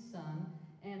Mashanti, his son,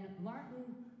 and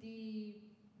Martin Di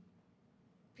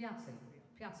Piazzi,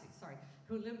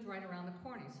 who lived right around the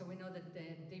corner. So we know that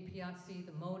Di Piazzi,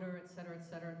 the motor, et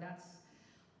cetera, that's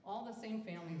all the same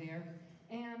family there.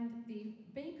 And the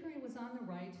bakery was on the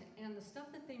right, and the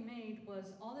stuff that they made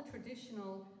was all the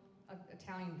traditional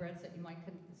Italian breads that you might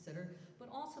consider, but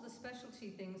also the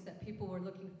specialty things that people were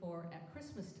looking for at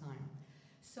Christmas time.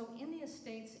 So in the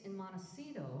estates in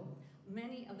Montecito,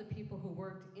 many of the people who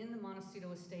worked in the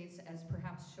Montecito estates as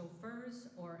perhaps chauffeurs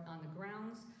or on the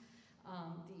grounds,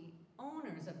 the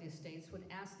owners of the estates would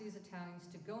ask these Italians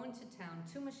to go into town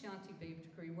to Mashanti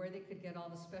Bakery where they could get all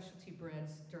the specialty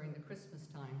breads during the Christmas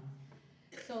time.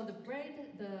 So the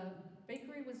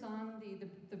bakery was on,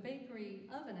 the bakery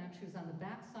oven actually was on the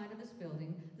back side of this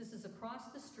building. This is across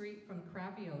the street from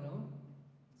Cravioto,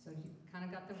 so you kind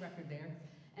of got the record there.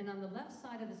 And on the left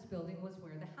side of this building was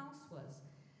where the house was.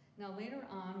 Now later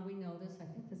on we know this, I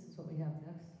think this is what we have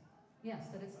next.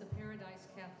 Yes, that it's the Paradise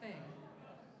Cafe.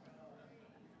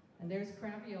 And there's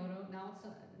Cravioto,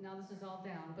 now this is all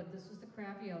down, but this was the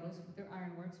Craviotos with their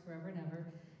ironworks forever and ever.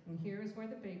 And here is where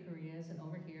the bakery is, and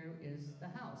over here is the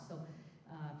house. So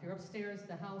if you're upstairs,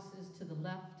 the house is to the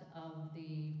left of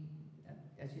the,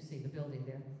 as you see, the building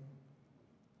there.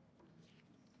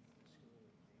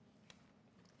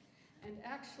 And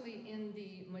actually, in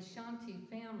the Mashanti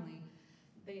family,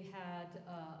 they had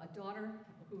a daughter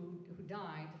who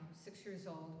died, 6 years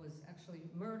old, was actually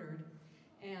murdered.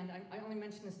 And I only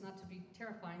mention this not to be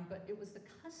terrifying, but it was the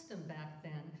custom back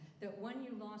then that when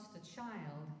you lost a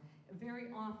child, very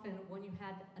often when you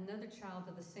had another child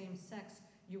of the same sex,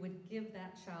 you would give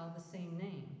that child the same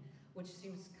name, which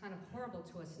seems kind of horrible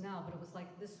to us now, but it was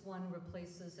like this one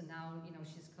replaces, and now, you know,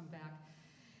 she's come back.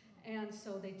 And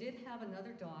so they did have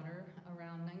another daughter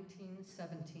around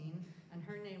 1917, and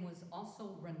her name was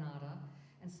also Renata,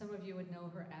 and some of you would know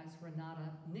her as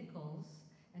Renata Nichols,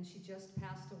 and she just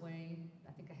passed away,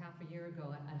 I think a half a year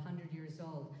ago, at 100 years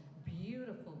old.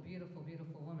 Beautiful, beautiful,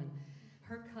 beautiful woman.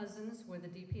 Her cousins were the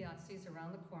DiPiazzis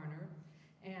around the corner,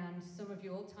 and some of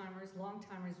you old-timers,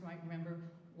 long-timers might remember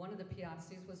one of the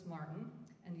Piazzis was Martin,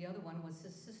 and the other one was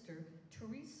his sister,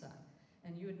 Teresa.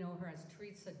 And you would know her as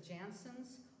Teresa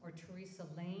Janssens or Teresa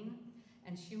Lane,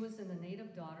 and she was in the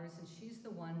Native Daughters, and she's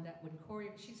the one that would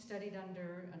she studied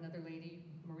under another lady,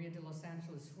 Maria de Los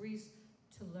Angeles Reese,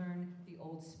 to learn the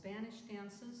old Spanish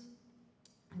dances,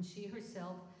 and she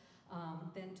herself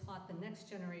then taught the next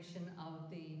generation of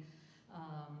the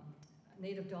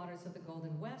Native Daughters of the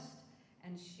Golden West,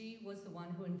 and she was the one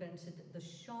who invented the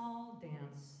shawl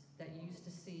dance that you used to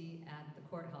see at the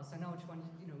courthouse. I know which one,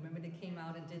 you know, remember they came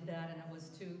out and did that, and it was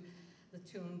to the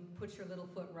tune, Put Your Little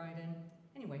Foot Right In.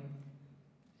 Anyway,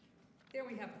 there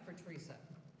we have it for Teresa.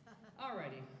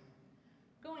 Alrighty.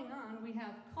 Going on, we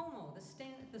have Como,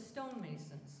 the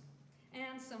stonemasons,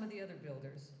 and some of the other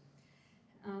builders.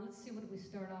 Let's see, what do we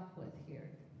start off with here?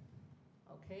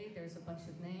 Okay, there's a bunch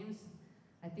of names.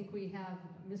 I think we have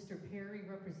Mr. Perry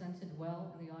represented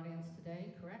well in the audience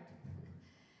today, correct?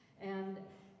 And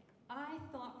I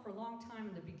thought for a long time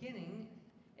in the beginning,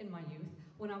 in my youth,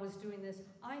 when I was doing this,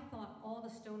 I thought all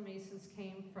the stonemasons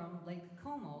came from Lake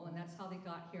Como, and that's how they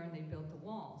got here and they built the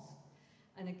walls.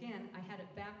 And again, I had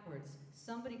it backwards.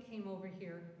 Somebody came over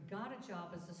here, got a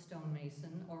job as a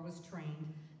stonemason, or was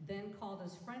trained, then called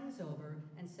his friends over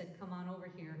and said, come on over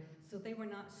here. So they were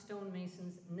not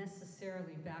stonemasons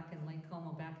necessarily back in Lake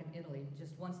Como, back in Italy.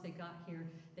 Just once they got here,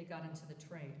 they got into the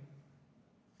trade.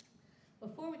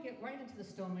 Before we get right into the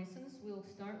stonemasons, we'll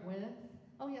start with,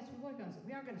 oh yes, we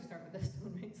are going to start with the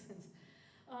stonemasons.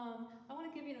 I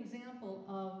want to give you an example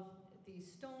of the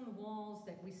stone walls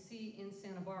that we see in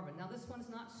Santa Barbara. Now this one's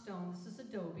not stone, this is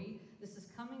adobe. This is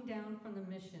coming down from the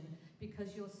mission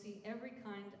because you'll see every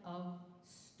kind of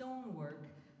stonework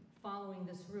following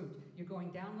this route. You're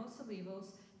going down Los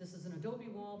Olivos. This is an adobe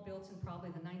wall built in probably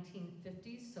the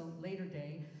 1950s, so later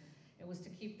day. It was to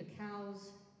keep the cows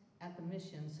at the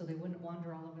mission so they wouldn't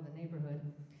wander all over the neighborhood.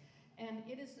 And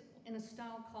it is in a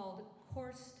style called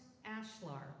coursed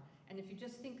ashlar. And if you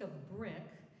just think of brick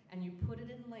and you put it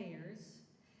in layers,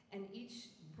 and each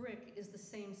brick is the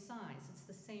same size, it's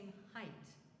the same height.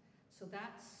 So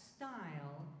that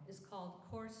style is called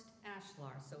coursed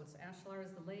ashlar. So it's ashlar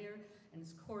is the layer, and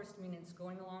it's coursed, meaning it's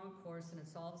going along a course, and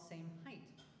it's all the same height.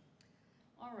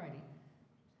 Alrighty.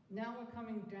 Now we're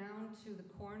coming down to the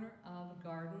corner of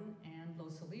Garden and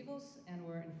Los Olivos, and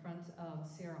we're in front of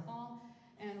Sierra Hall,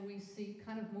 and we see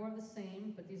kind of more of the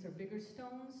same, but these are bigger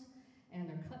stones, and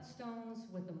they're cut stones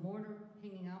with the mortar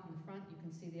hanging out in the front. You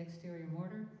can see the exterior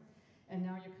mortar. And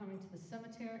now you're coming to the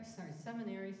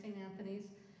seminary, St. Anthony's,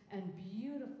 and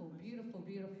beautiful, beautiful,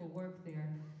 beautiful work there.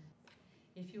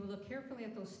 If you look carefully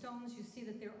at those stones, you see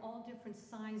that they're all different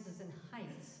sizes and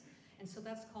heights. And so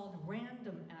that's called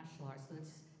random ashlar. So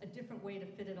it's a different way to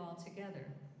fit it all together.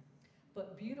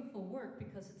 But beautiful work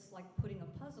because it's like putting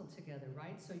a puzzle together,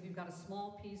 right? So you've got a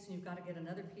small piece and you've got to get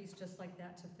another piece just like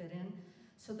that to fit in.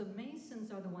 So the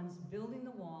masons are the ones building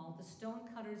the wall. The stone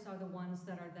cutters are the ones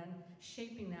that are then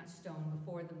shaping that stone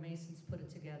before the masons put it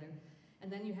together.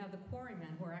 And then you have the quarrymen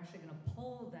who are actually going to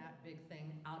pull that big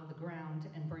thing out of the ground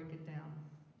and break it down.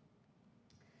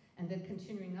 And then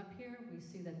continuing up here, we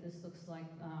see that this looks like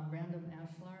random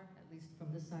ashlar, at least from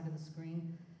this side of the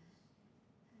screen.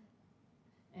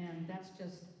 And that's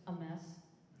just a mess.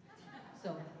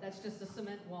 So that's just a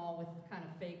cement wall with kind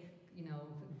of fake,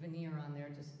 veneer on there,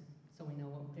 just so we know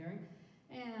what we're doing.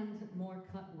 And more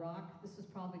cut rock. This was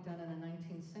probably done in the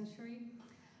 19th century.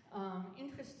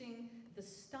 Interesting, the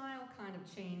style kind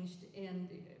of changed in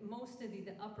most of the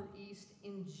Upper East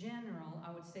in general.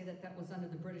 I would say that was under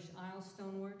the British Isles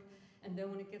stonework. And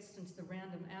then when it gets into the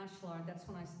random ashlar, that's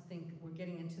when I think we're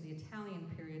getting into the Italian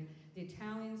period. The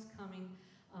Italians coming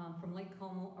from Lake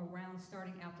Como around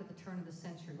starting after the turn of the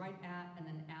century, right at and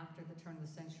then after the turn of the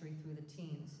century through the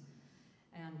teens.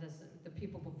 And as the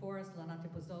people before us, Lanate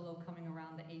Pozzolo, coming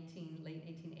around the late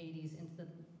 1880s into the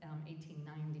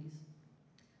 1890s.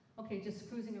 Okay, just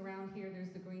cruising around here,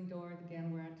 there's the green door.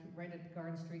 Again, we're right at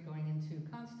Garden Street going into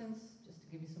Constance, just to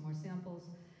give you some more samples.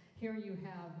 Here you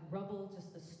have rubble,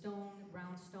 just the stone,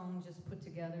 round stone, just put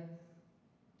together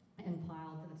and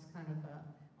piled. And it's kind of,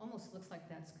 almost looks like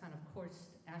that's kind of coarse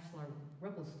ashlar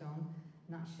rubble stone,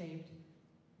 not shaped.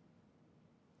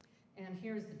 And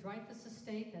here's the Dreyfus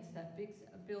Estate. That's that big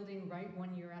building right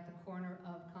when you're at the corner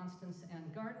of Constance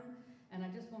and Garden. And I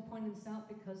just want to point this out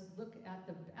because look at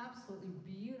the absolutely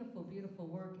beautiful, beautiful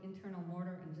work, internal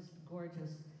mortar, and just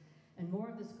gorgeous. And more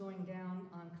of this going down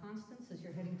on Constance as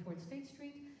you're heading towards State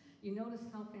Street. You notice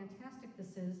how fantastic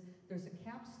this is. There's a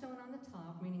capstone on the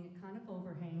top, meaning it kind of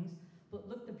overhangs. But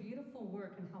look the beautiful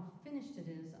work and how finished it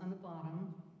is on the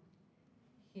bottom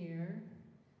here.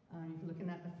 You're looking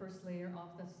at the first layer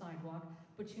off the sidewalk,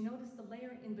 but you notice the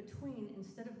layer in between,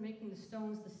 instead of making the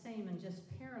stones the same and just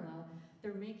parallel,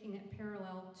 they're making it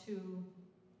parallel to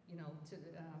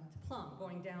plumb,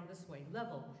 going down this way,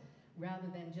 level, rather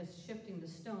than just shifting the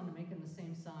stone and making the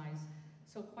same size.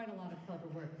 So quite a lot of clever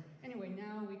work. Anyway,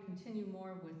 now we continue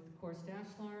more with coarse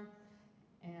ashlar,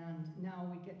 and now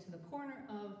we get to the corner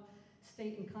of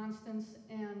State and Constance,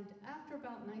 and after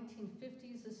about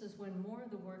 1950s, this is when more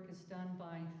of the work is done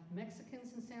by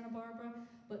Mexicans in Santa Barbara,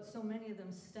 but so many of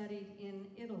them studied in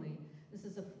Italy. This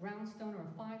is a round stone or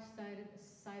a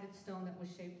five-sided stone that was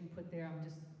shaped and put there. I'm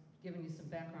just giving you some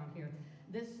background here.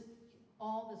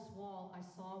 All this wall I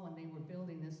saw when they were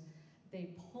building this,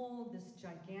 they pulled this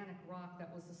gigantic rock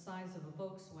that was the size of a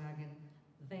Volkswagen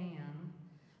van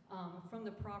from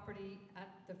the property at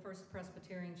the First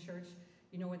Presbyterian Church.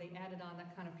 You know, where they added on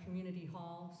that kind of community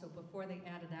hall. So before they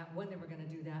added that, when they were going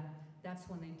to do that, that's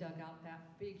when they dug out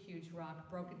that big, huge rock,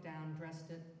 broke it down,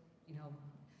 dressed it,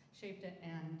 shaped it,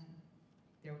 and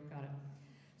there we've got it.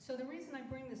 So the reason I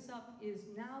bring this up is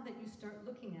now that you start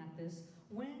looking at this,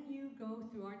 when you go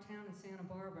through our town in Santa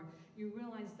Barbara, you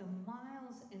realize the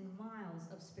miles and miles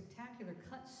of spectacular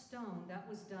cut stone that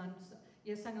was done.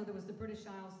 Yes, I know there was the British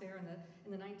Isles there in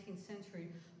the 19th century,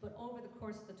 but over the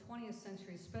course of the 20th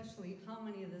century especially, how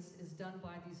many of this is done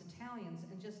by these Italians,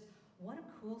 and just what a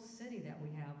cool city that we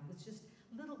have. It's just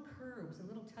little curves and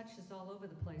little touches all over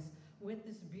the place with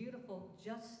this beautiful,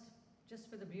 just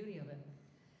for the beauty of it.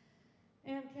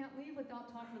 And can't leave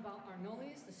without talking about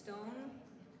Arnoli's, the stone.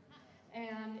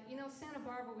 And Santa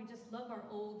Barbara, we just love our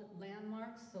old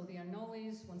landmarks. So the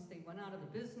Arnoli's, once they went out of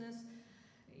the business,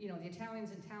 the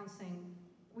Italians in town saying,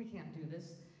 we can't do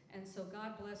this. And so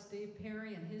God bless Dave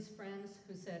Perry and his friends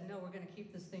who said, no, we're going to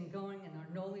keep this thing going, and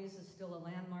Arnoli's is still a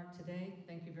landmark today.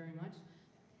 Thank you very much.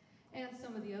 And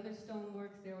some of the other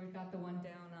stoneworks there, we've got the one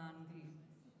down on the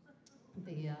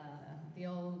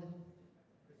old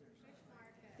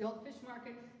fish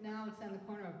market. Now it's on the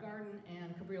corner of Garden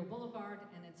and Cabrillo Boulevard,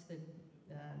 and it's the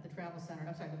travel center,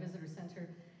 the visitor center.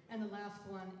 And the last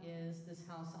one is this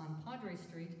house on Padre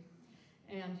Street.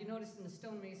 And you notice in the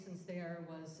stonemasons there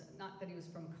was, not that he was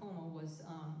from Como, was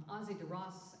Ozzie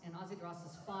DeRoss, and Ozzie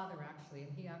DeRoss's father actually,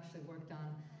 and he actually worked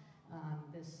on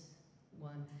this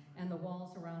one, and the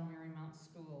walls around Marymount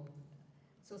School.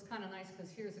 So it's kind of nice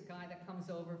because here's a guy that comes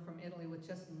over from Italy with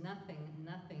just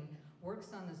nothing,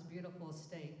 works on this beautiful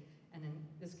estate, and in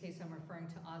this case I'm referring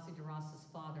to Ozzie DeRoss's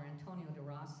father, Antonio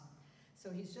DeRoss.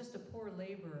 So he's just a poor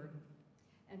laborer,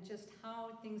 and just how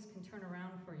things can turn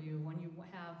around for you when you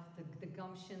have the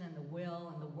gumption and the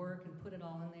will and the work and put it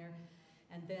all in there.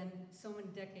 And then so many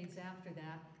decades after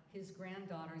that, his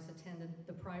granddaughters attended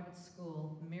the private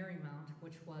school, Marymount,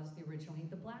 which was originally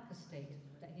the Black estate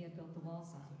that he had built the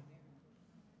walls on.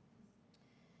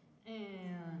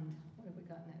 And what have we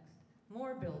got next?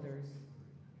 More builders.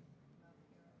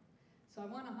 So I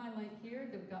want to highlight here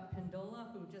that we've got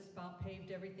Pendola, who just about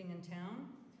paved everything in town.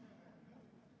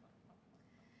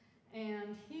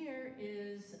 And here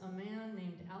is a man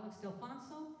named Alex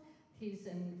Delfonso. He's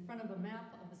in front of a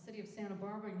map of the city of Santa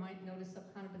Barbara. You might notice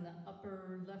up kind of in the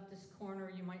upper leftist corner,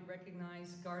 you might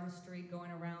recognize Garden Street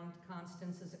going around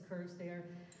Constance as it curves there.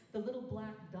 The little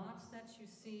black dots that you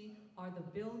see are the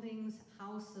buildings,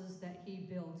 houses that he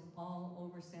built all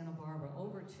over Santa Barbara,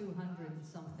 over 200 and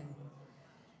something.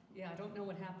 Yeah, I don't know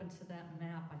what happened to that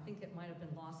map. I think it might have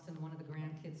been lost in one of the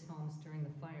grandkids' homes during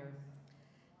the fire.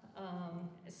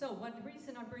 So the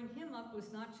reason I bring him up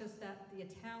was not just that the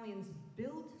Italians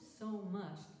built so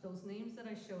much. Those names that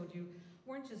I showed you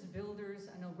weren't just builders.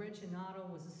 I know Reginato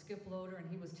was a skip loader, and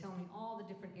he was telling me all the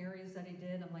different areas that he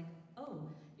did. I'm like,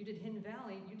 oh, you did Hidden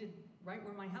Valley, you did right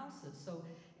where my house is. So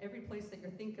every place that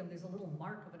you're thinking of, there's a little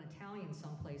mark of an Italian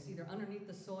someplace, either underneath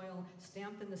the soil,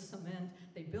 stamped in the cement.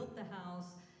 They built the house.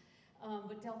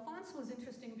 But Delfonso was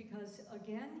interesting because,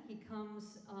 again, he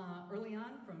comes early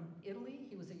on from Italy.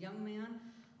 He was a young man.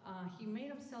 He made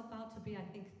himself out to be, I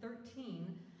think,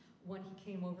 13 when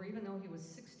he came over, even though he was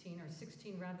 16, or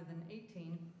 16 rather than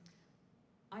 18.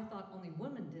 I thought only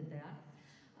women did that.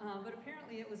 But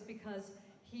apparently it was because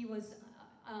he was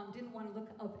didn't want to look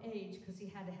of age because he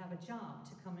had to have a job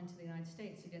to come into the United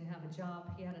States. He didn't have a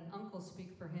job. He had an uncle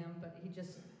speak for him, but he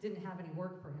just didn't have any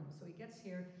work for him. So he gets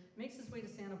here, makes his way to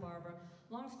Santa Barbara.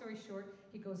 Long story short,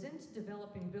 he goes into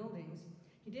developing buildings.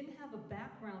 He didn't have a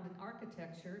background in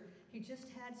architecture. He just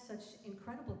had such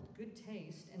incredible good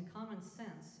taste and common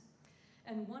sense.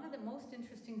 And one of the most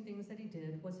interesting things that he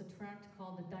did was a tract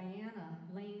called the Diana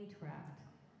Lane Tract.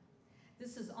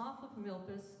 This is off of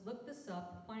Milpas. Look this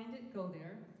up, find it, go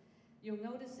there. You'll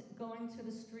notice going to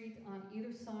the street on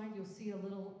either side, you'll see a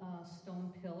little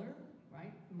stone pillar,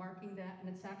 right, marking that, and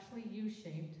it's actually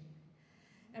U-shaped.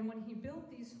 And when he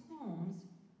built these homes,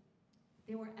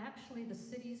 they were actually the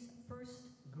city's first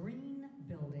green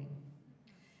building.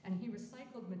 And he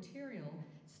recycled material,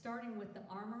 starting with the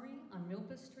Armory on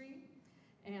Milpas Street,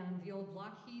 and the old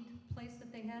Lockheed place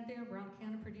that they had there, around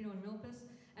Canna Perdido and Milpas,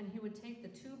 and he would take the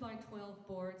 2x12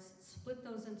 boards, split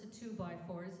those into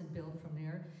 2x4s and build from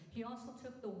there. He also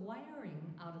took the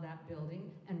wiring out of that building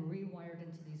and rewired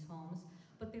into these homes,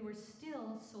 but they were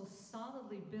still so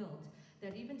solidly built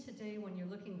that even today when you're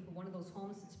looking for one of those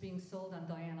homes that's being sold on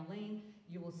Diana Lane,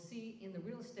 you will see in the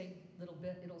real estate little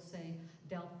bit, it'll say,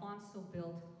 Delfonso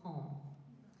built home.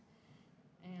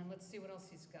 And let's see what else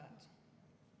he's got.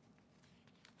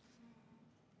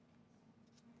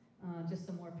 Just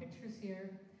some more pictures here.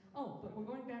 Oh, but we're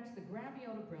going back to the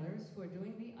Gravioto brothers who are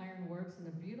doing the ironworks and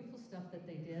the beautiful stuff that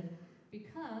they did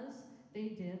because they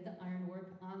did the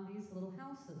ironwork on these little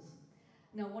houses.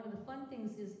 Now, one of the fun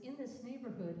things is in this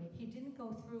neighborhood, he didn't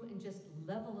go through and just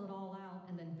level it all out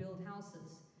and then build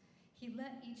houses. He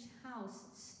let each house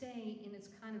stay in its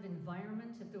kind of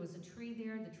environment. If there was a tree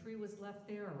there, the tree was left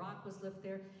there, a rock was left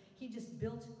there. He just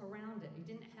built around it. He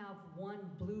didn't have one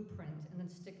blueprint and then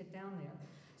stick it down there.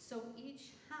 So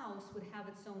each house would have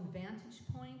its own vantage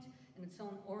point and its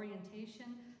own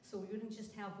orientation. So we wouldn't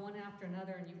just have one after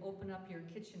another and you open up your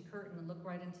kitchen curtain and look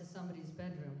right into somebody's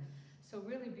bedroom. So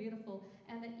really beautiful.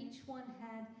 And that each one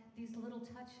had these little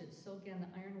touches. So again,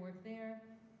 the ironwork there.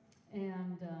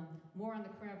 And more on the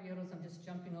Craviotos, I'm just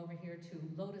jumping over here to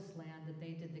Lotus Land, that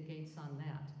they did the gates on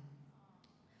that.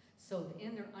 So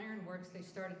in their ironworks, they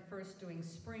started first doing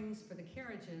springs for the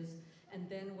carriages, and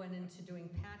then went into doing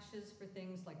patches for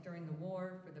things like during the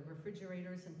war, for the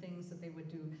refrigerators and things that they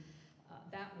would do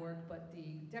that work. But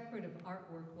the decorative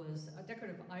artwork was,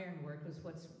 decorative ironwork was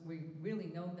what we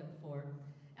really know them for.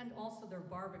 And also their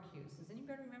barbecues. Does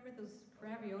anybody remember those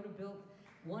Cravioto built,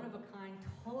 one of a kind,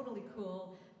 totally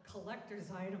cool,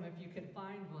 collector's item if you could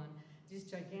find one. These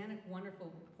gigantic,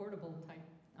 wonderful, portable type,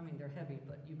 I mean, they're heavy,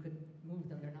 but you could move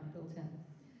them, they're not built in.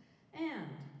 And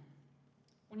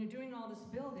when you're doing all this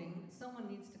building, someone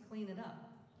needs to clean it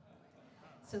up.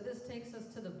 So this takes us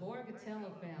to the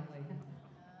Borgatello family.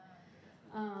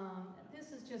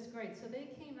 This is just great. So they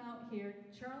came out here.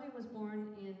 Charlie was born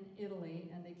in Italy,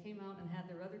 and they came out and had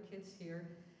their other kids here.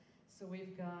 So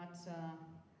we've got,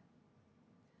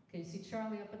 okay, you see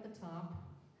Charlie up at the top,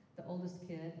 the oldest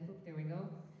kid. Oop, there we go.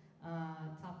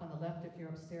 Top on the left if you're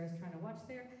upstairs trying to watch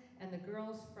there. And the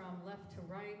girls from left to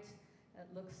right, it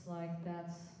looks like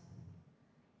that's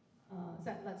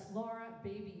Laura,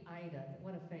 baby Ida.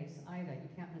 What a face, Ida, you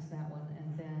can't miss that one.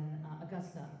 And then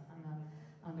Augusta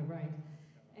on the right.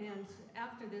 And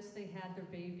after this, they had their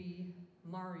baby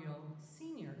Mario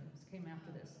Sr. came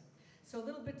after this. So a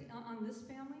little bit on this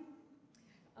family.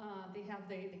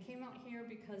 They came out here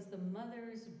because the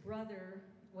mother's brother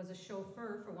was a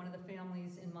chauffeur for one of the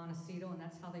families in Montecito, and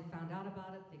that's how they found out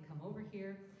about it. They come over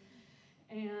here.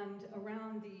 And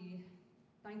around the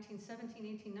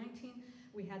 1917, 18, 19,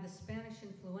 we had the Spanish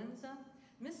influenza.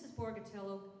 Mrs.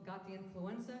 Borgatello got the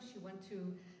influenza. She went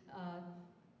to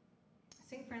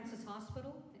St. Francis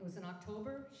Hospital. It was in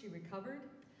October. She recovered.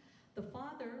 The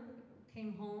father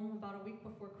came home about a week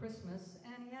before Christmas,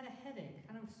 and he had a headache,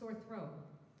 kind of a sore throat.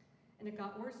 And it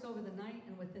got worse over the night,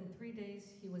 and within 3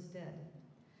 days, he was dead.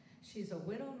 She's a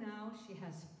widow now. She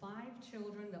has 5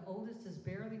 children. The oldest is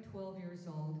barely 12 years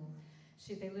old.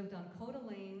 They lived on Coda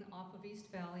Lane off of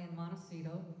East Valley in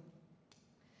Montecito.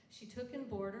 She took in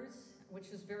boarders, which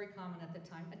is very common at the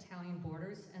time, Italian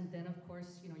boarders. And then, of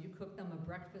course, you cook them a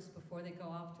breakfast before they go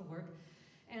off to work.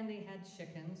 And they had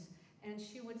chickens. And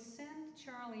she would send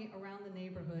Charlie around the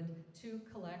neighborhood to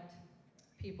collect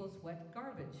people's wet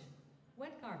garbage.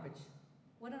 Wet garbage.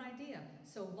 What an idea.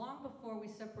 So long before we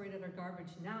separated our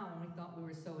garbage now, when we thought we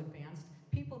were so advanced,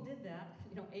 people did that,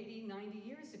 80, 90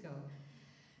 years ago.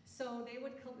 So they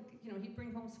would, he'd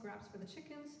bring home scraps for the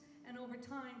chickens, and over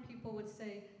time, people would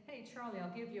say, hey, Charlie,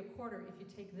 I'll give you $0.25 if you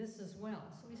take this as well.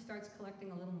 So he starts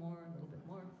collecting a little more, a little bit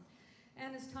more.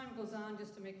 And as time goes on,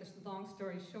 just to make this long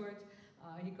story short,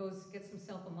 he gets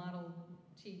himself a Model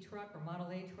T truck or Model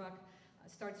A truck,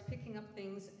 starts picking up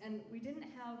things, and we didn't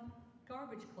have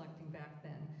garbage collecting back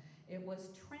then. It was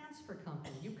transfer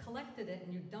company. You collected it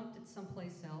and you dumped it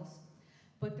someplace else,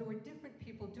 but there were different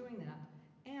people doing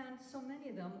that, and so many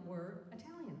of them were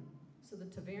Italian. So the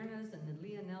Tavernas and the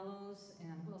Leonellos,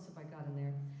 and who else have I got in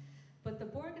there? But the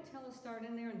Borgatellos started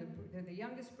in there, and the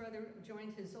youngest brother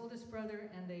joined his oldest brother,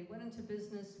 and they went into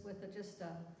business with just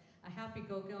a happy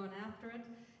going after it,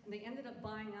 and they ended up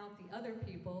buying out the other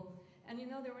people. And they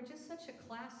were just such a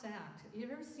class act.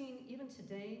 You've ever seen, even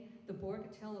today, the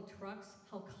Borgatello trucks,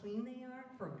 how clean they are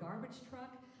for a garbage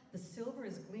truck? The silver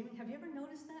is gleaming. Have you ever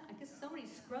noticed that? I guess somebody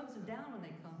scrubs them down when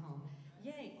they come home.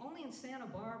 Yay, only in Santa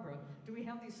Barbara do we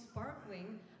have these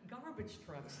sparkling garbage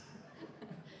trucks.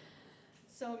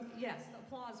 So yes,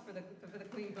 applause for the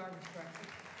clean garbage trucks.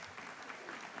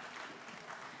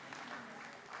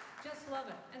 Just love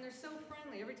it. And they're so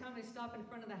friendly. Every time they stop in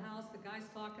front of the house, the guy's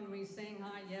talking to me, saying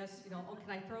hi, yes, oh,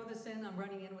 can I throw this in? I'm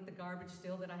running in with the garbage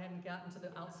still that I hadn't gotten to the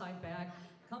outside bag.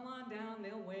 Come on down,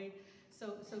 they'll wait.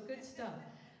 So good stuff.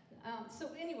 So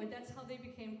anyway, that's how they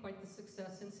became quite the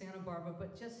success in Santa Barbara,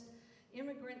 but just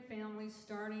immigrant families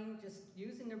starting, just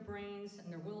using their brains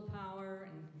and their willpower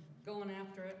and going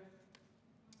after it.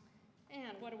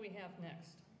 And what do we have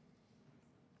next?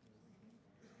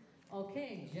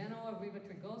 Okay, Genoa Riva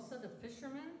Trigosa, the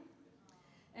fishermen.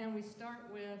 And we start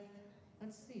with,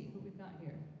 let's see, who we've got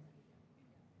here.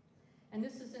 And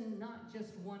this is in not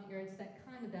just one area, it's that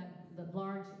kind of the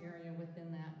large area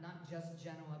within that, not just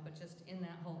Genoa, but just in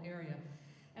that whole area.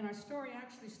 And our story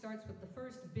actually starts with the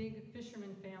first big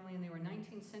fisherman family, and they were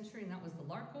 19th century, and that was the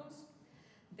Larcos.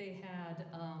 They had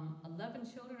 11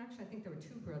 children, actually I think there were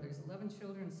 2 brothers, 11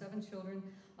 children, 7 children,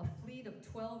 a fleet of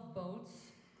 12 boats.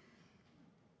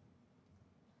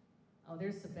 Oh,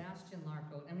 there's Sebastian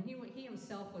Larco. I mean, he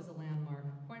himself was a landmark,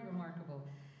 quite remarkable.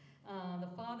 The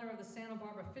father of the Santa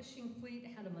Barbara fishing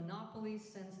fleet had a monopoly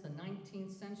since the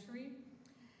 19th century.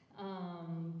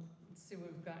 Let's see what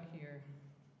we've got here.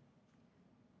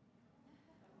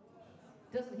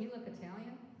 Doesn't he look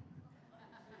Italian?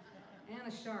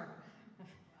 And a shark.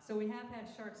 So we have had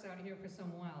sharks out here for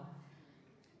some while.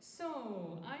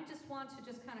 So I just want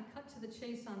to kind of cut to the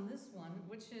chase on this one,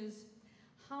 which is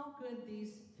how good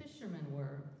these fishermen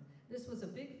were. This was a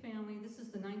big family. This is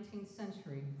the 19th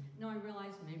century. Now I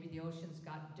realize maybe the ocean's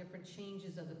got different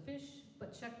changes of the fish,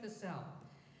 but check this out.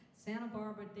 Santa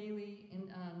Barbara Daily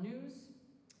News,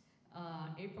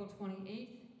 April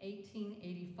 28th,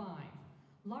 1885.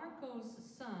 Larco's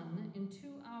son, in 2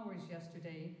 hours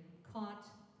yesterday, caught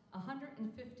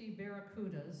 150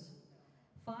 barracudas,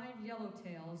 5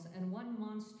 yellowtails, and 1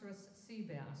 monstrous sea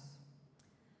bass.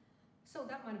 So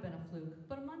that might have been a fluke.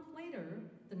 But a month later,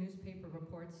 the newspaper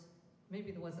reports,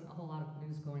 maybe there wasn't a whole lot of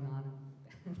news going on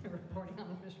in the reporting on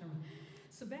the fishermen.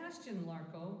 Sebastian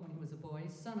Larco, when he was a boy,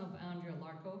 son of Andrea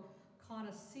Larco, caught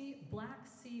a black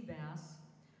sea bass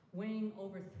weighing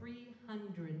over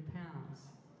 300 pounds.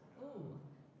 Ooh,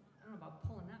 I don't know about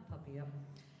pulling that puppy up.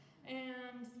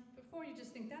 And before you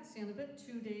just think that's the end of it,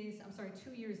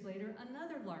 2 years later,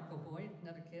 another Larco boy,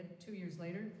 another kid, 2 years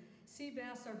later, sea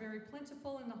bass are very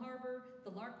plentiful in the harbor.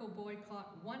 The Larco boy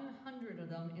caught 100 of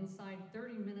them inside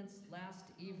 30 minutes last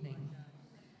evening.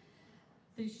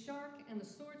 The shark and the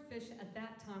swordfish at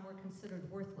that time were considered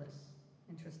worthless.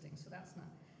 Interesting, so that's not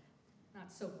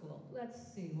so cool. Let's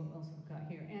see what else we've got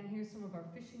here. And here's some of our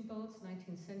fishing boats,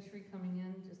 19th century coming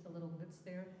in, just a little bits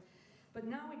there. But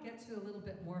now we get to a little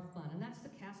bit more fun, and that's the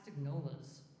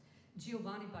Castagnolas.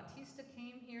 Giovanni Battista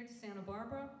came here to Santa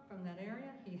Barbara from that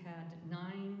area. He had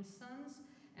 9 sons,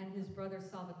 and his brother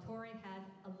Salvatore had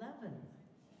 11.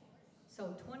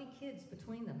 So 20 kids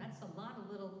between them. That's a lot of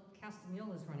little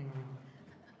Castagnolas running around.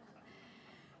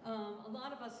 A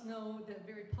lot of us know the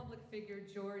very public figure,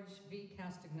 George V.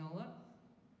 Castagnola.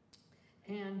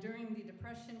 And during the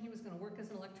Depression, he was going to work as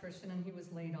an electrician, and he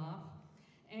was laid off.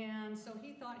 And so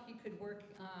he thought he could work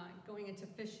going into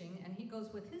fishing, and he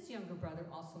goes with his younger brother,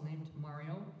 also named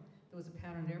Mario. There was a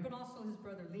pattern there, but also his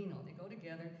brother Lino. They go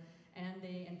together, and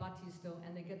Battisto,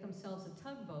 and they get themselves a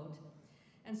tugboat.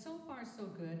 And so far, so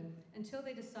good, until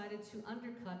they decided to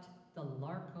undercut the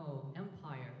Larco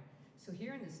Empire. So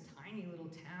here in this tiny little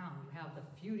town, you have the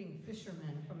feuding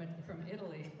fishermen from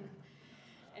Italy.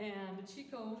 And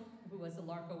Chico, who was a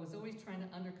Larco, was always trying to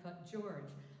undercut George.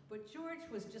 But George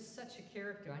was just such a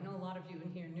character. I know a lot of you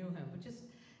in here knew him, but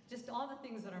just all the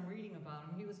things that I'm reading about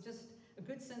him, he was just a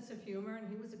good sense of humor, and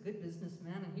he was a good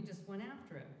businessman, and he just went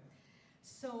after it.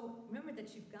 So remember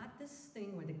that you've got this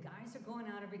thing where the guys are going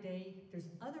out every day. There's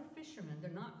other fishermen. They're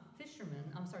not fishermen.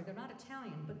 I'm sorry, they're not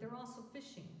Italian, but they're also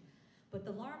fishing. But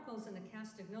the Larcos and the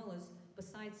Castagnolas,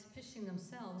 besides fishing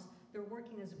themselves, they're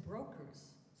working as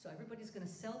brokers. So everybody's going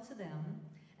to sell to them,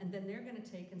 and then they're going to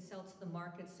take and sell to the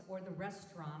markets or the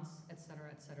restaurants, et cetera,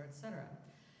 et cetera, et cetera.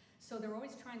 So they're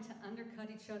always trying to undercut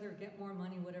each other, get more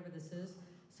money, whatever this is.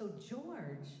 So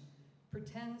George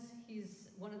pretends he's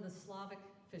one of the Slavic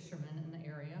fishermen in the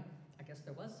area. I guess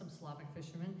there was some Slavic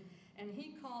fishermen. And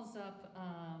he calls up,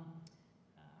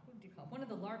 who did he call? One of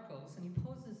the Larcos, and he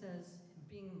poses as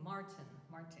being Martin.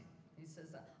 He says,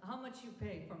 how much you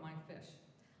pay for my fish?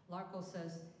 Larco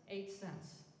says, 8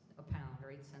 cents a pound,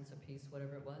 or 8 cents a piece,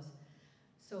 whatever it was.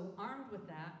 So armed with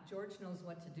that, George knows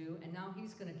what to do, and now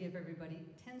he's gonna give everybody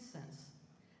 10 cents.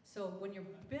 So when you're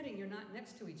bidding, you're not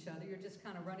next to each other, you're just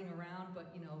kind of running around,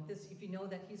 but if you know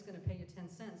that he's gonna pay you 10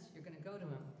 cents, you're gonna go to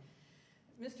him.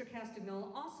 Mr.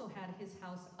 Castagnola also had his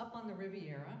house up on the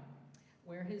Riviera,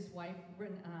 where his wife,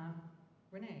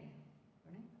 Renee,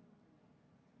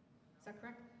 is that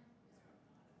correct?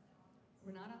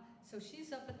 Renata? So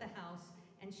she's up at the house,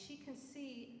 and she can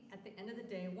see at the end of the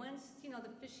day, once, the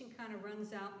fishing kind of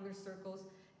runs out in their circles,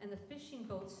 and the fishing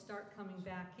boats start coming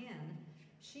back in,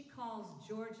 she calls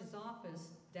George's office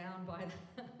down by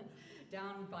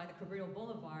the Cabrillo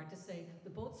Boulevard to say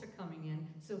the boats are coming in,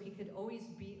 so he could always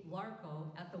beat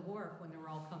Larco at the wharf when they were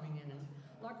all coming in. And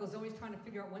Larco's always trying to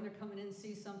figure out when they're coming in,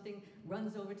 sees something,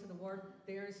 runs over to the wharf.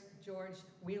 There's George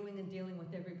wheeling and dealing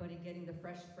with everybody, getting the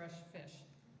fresh fish.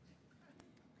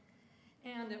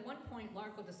 And at one point,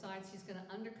 Larco decides he's going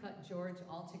to undercut George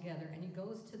altogether, and he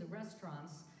goes to the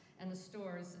restaurants and the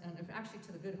stores, and actually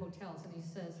to the good hotels, and he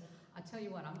says, I tell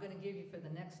you what, I'm going to give you for the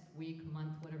next week,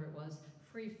 month, whatever it was,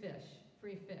 free fish.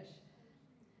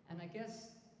 And I guess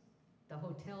the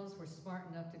hotels were smart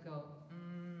enough to go,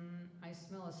 I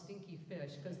smell a stinky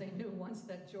fish, because they knew once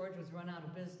that George was run out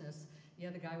of business, the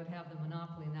other guy would have the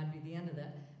monopoly, and that'd be the end of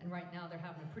that. And right now, they're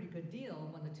having a pretty good deal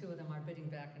when the two of them are bidding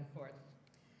back and forth.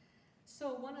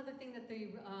 So one other thing that the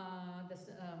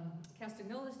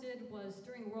Castagnolas did was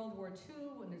during World War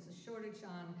II, when there's a shortage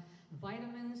on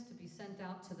vitamins to be sent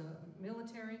out to the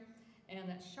military, and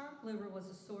that shark liver was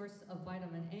a source of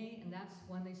vitamin A, and that's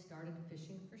when they started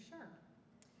fishing for shark.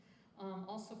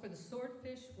 Also for the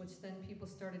swordfish, which then people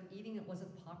started eating. It wasn't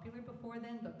popular before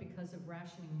then, but because of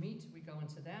rationing meat, we go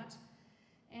into that.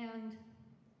 And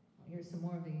here's some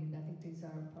more of the, I think these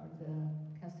are part of the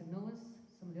Castagnolas,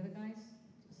 some of the other guys.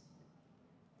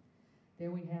 There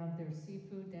we have their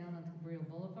seafood down on Cabrillo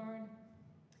Boulevard.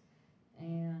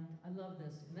 And I love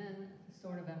this. Men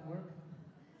sort of at work.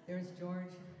 There's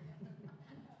George.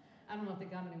 I don't know if they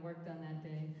got any work done that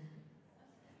day.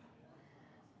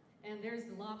 And there's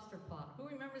the lobster pot. Who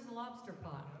remembers the lobster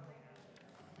pot?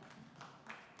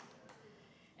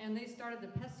 And they started the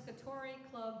Pescatori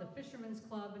Club, the Fishermen's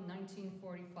Club, in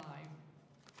 1945.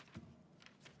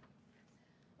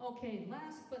 Okay,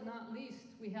 last but not least,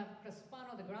 we have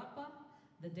Crespano de Grappa,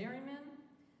 the dairyman.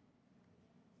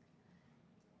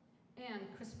 And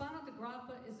Crespano de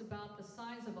Grappa is about the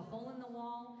size of a hole in the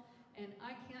wall, and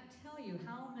I can't tell you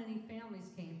how many families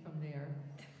came from there,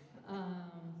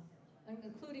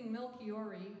 including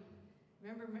Melchiori.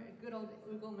 Remember good old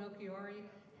Ugo Melchiori?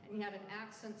 And he had an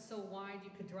accent so wide you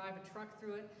could drive a truck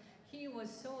through it. He was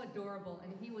so adorable,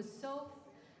 and he was so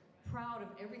proud of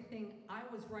everything I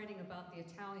was writing about the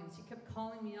Italians. He kept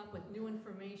calling me up with new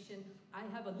information. I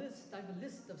have a list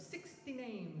of 60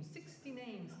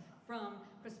 names from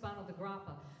Crespano de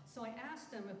Grappa. So I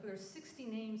asked him if there's 60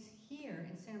 names here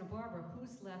in Santa Barbara,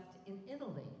 who's left in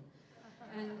Italy?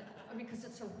 And because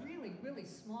it's a really, really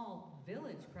small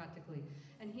village practically.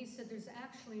 And he said there's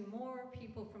actually more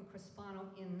people from Crespano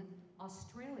in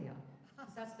Australia.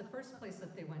 That's the first place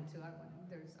that they went to.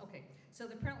 Okay, so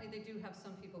apparently they do have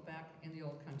some people back in the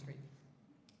old country.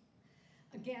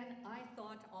 Again, I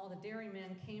thought all the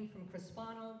dairymen came from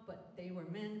Crespano, but they were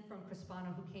men from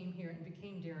Crespano who came here and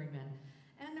became dairymen.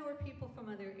 And there were people from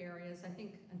other areas. I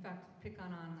think, in fact, pick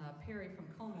on Perry from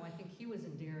Como. I think he was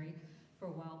in dairy for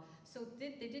a while. So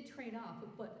they did trade off,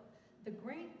 but the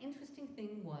great interesting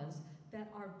thing was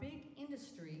that our big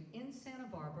industry in Santa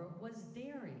Barbara was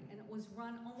dairy, and it was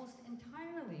run almost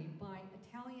entirely by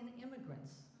Italian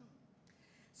immigrants.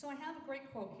 So I have a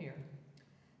great quote here.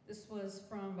 This was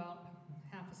from about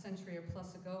half a century or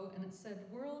plus ago, and it said,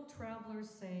 "World travelers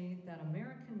say that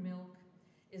American milk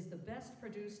is the best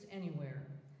produced anywhere.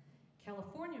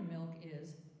 California milk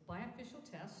is, by official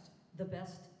test, the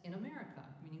best in America,"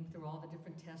 meaning through all the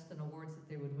different tests and awards that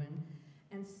they would win.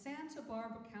 And Santa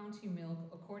Barbara County milk,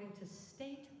 according to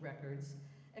state records,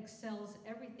 excels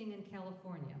everything in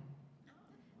California.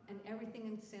 And everything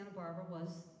in Santa Barbara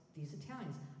was these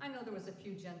Italians. I know there was a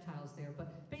few Gentiles there,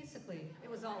 but basically it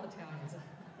was all Italians.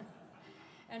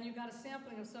 And you got a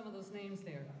sampling of some of those names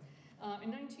there.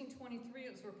 In 1923,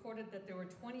 it was reported that there were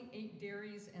 28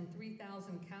 dairies and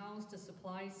 3,000 cows to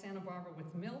supply Santa Barbara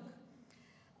with milk.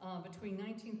 Between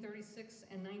 1936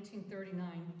 and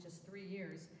 1939, just 3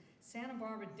 years, Santa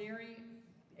Barbara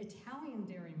Italian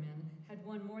dairymen had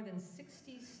won more than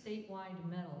 60 statewide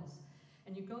medals.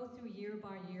 And you go through year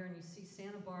by year and you see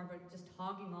Santa Barbara just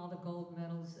hogging all the gold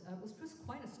medals. It was just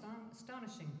quite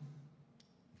astonishing.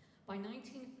 By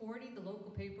 1940, the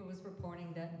local paper was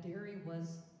reporting that dairy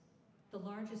was the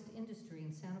largest industry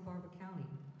in Santa Barbara County.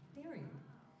 Dairy.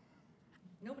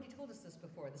 Nobody told us this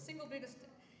before. The single biggest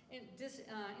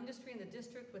industry in the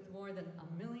district, with more than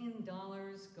 $1 million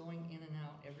going in and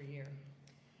out every year.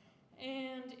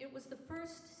 And it was the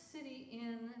first city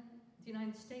in the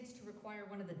United States to require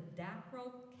one of the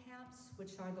dacro caps,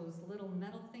 which are those little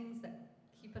metal things that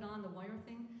keep it on, the wire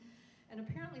thing. And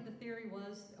apparently the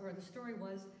story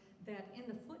was that in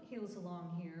the foothills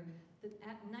along here, that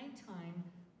at nighttime,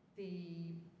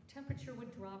 the temperature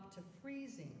would drop to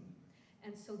freezing.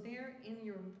 And so there in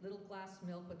your little glass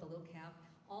milk with the little cap,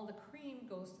 all the cream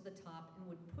goes to the top and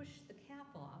would push the cap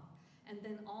off. And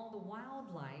then all the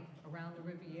wildlife around the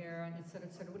Riviera and et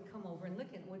cetera, would come over and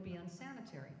lick it and would be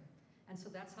unsanitary. And so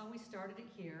that's how we started it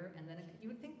here. And then you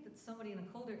would think that somebody in a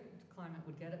colder climate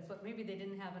would get it, but maybe they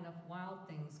didn't have enough wild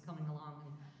things coming along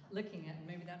and licking it, and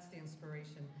maybe that's the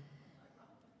inspiration.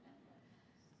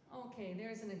 Okay,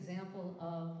 there's an example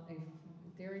of a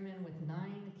dairyman with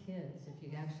 9 kids, if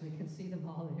you actually can see them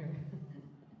all there.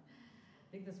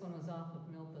 I think this one was off of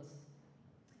Milpas.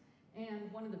 And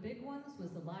one of the big ones was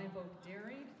the Live Oak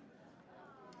Dairy,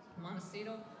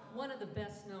 Montecito, one of the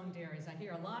best known dairies. I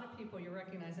hear a lot of people you're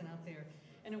recognizing out there.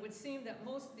 And it would seem that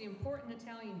most of the important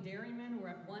Italian dairymen were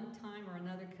at one time or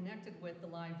another connected with the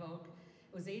Live Oak.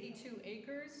 It was 82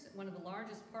 acres, one of the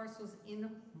largest parcels in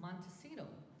Montecito.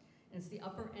 And it's the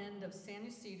upper end of San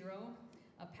Isidro,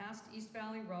 past East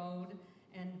Valley Road,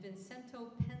 and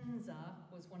Vincento Penza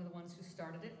was one of the ones who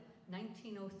started it,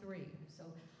 1903. So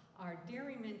our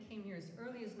dairymen came here as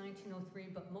early as 1903,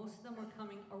 but most of them were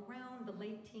coming around the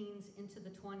late teens into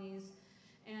the 20s,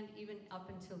 and even up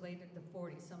until later the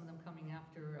 40s, some of them coming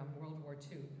after World War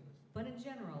II. But in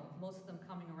general, most of them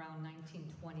coming around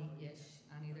 1920-ish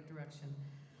on either direction.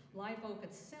 Live Oak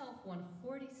itself won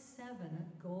 47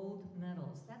 gold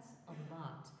medals. That's a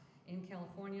lot. In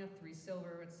California, 3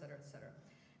 silver, et cetera, et cetera.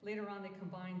 Later on, they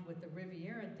combined with the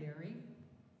Riviera Dairy.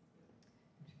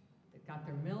 They got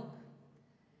their milk,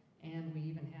 and we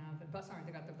even have,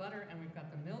 they got the butter, and we've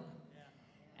got the milk.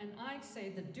 Yeah. And I'd say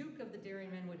the Duke of the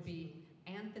dairymen would be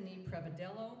Anthony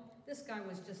Prevedello. This guy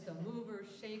was just a mover,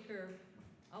 shaker.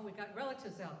 Oh, we got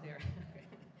relatives out there.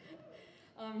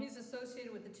 He's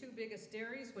associated with the 2 biggest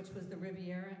dairies, which was the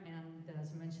Riviera and,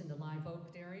 as mentioned, the Live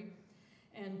Oak Dairy.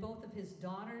 And both of his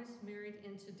daughters married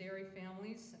into dairy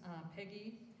families.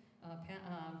 Peggy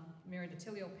married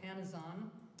Attilio Panizon,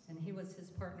 and he was his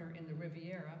partner in the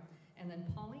Riviera. And then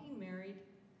Pauline married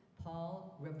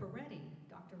Paul Riparetti,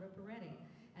 Dr. Riparetti,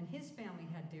 and his family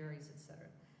had dairies, etc.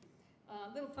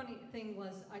 Little funny thing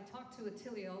was, I talked to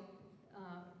Attilio.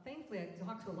 Thankfully, I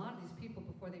talked to a lot of these people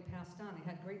before they passed on. They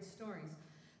had great stories.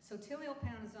 So Attilio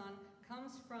Panizon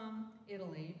comes from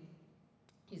Italy.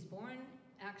 He's born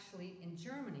actually in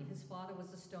Germany. His father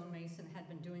was a stonemason, had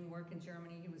been doing work in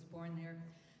Germany. He was born there.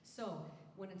 So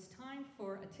when it's time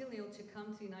for Attilio to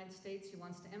come to the United States, he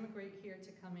wants to emigrate here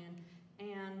to come in,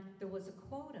 and there was a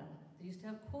quota. They used to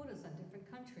have quotas on different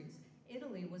countries.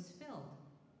 Italy was filled.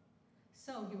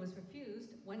 So he was refused,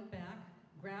 went back,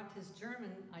 grabbed his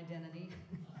German identity,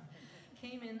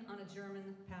 came in on a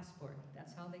German passport.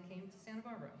 That's how they came to Santa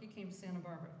Barbara. He came to Santa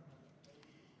Barbara.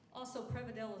 Also,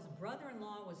 Prevedello's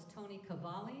brother-in-law was Tony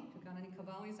Cavalli. We got any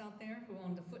Cavallis out there? Who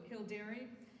owned the Foothill Dairy.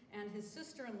 And his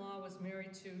sister-in-law was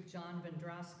married to John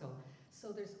Vendrasco.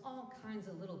 So there's all kinds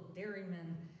of little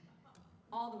dairymen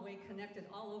all the way connected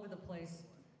all over the place,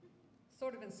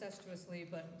 sort of incestuously,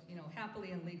 but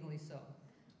happily and legally so.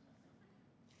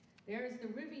 There's the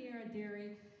Riviera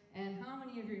Dairy, and how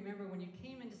many of you remember when you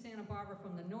came into Santa Barbara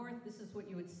from the north, this is what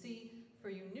you would see for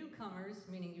you newcomers,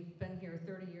 meaning you've been here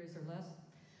 30 years or less.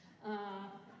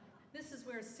 This is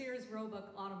where Sears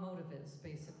Roebuck Automotive is,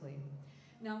 basically.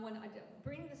 Now, when I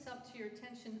bring this up to your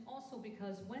attention also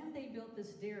because when they built this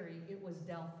dairy, it was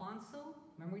D'Alfonso.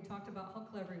 Remember we talked about how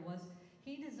clever he was?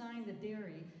 He designed the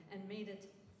dairy and made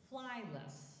it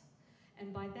flyless.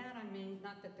 And by that I mean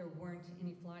not that there weren't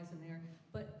any flies in there,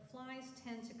 but flies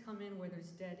tend to come in where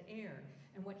there's dead air.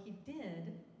 And what he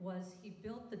did was he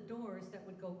built the doors that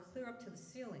would go clear up to the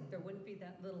ceiling. There wouldn't be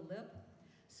that little lip,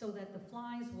 so that the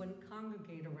flies wouldn't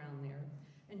congregate around there.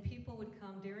 And people would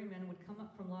come, dairymen would come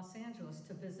up from Los Angeles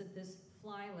to visit this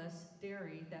flyless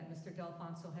dairy that Mr.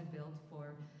 D'Alfonso had built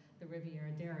for the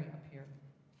Riviera Dairy up here.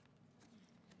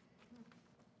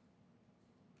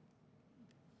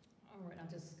 All right, I'll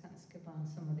just kind of skip on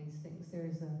some of these things.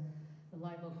 There's the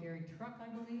Live Oak Dairy truck, I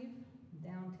believe,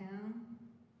 downtown.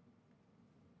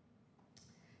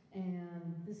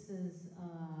 And this is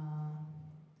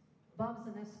Bob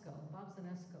Zanesco,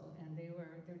 and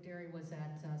their dairy was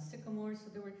at Sycamore, so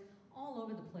they were all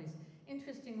over the place.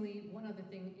 Interestingly, one other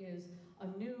thing is a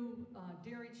new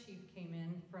dairy chief came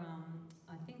in from,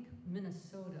 I think,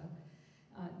 Minnesota.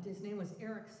 His name was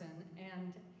Erickson,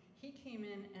 and he came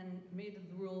in and made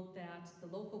the rule that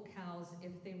the local cows,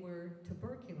 if they were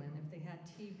tuberculin, if they had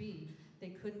TB, they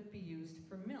couldn't be used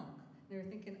for milk. They were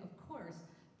thinking, of course,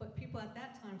 but people at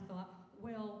that time thought,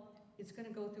 well, it's going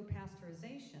to go through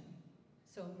pasteurization,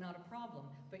 so not a problem.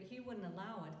 But he wouldn't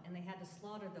allow it, and they had to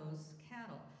slaughter those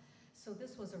cattle. So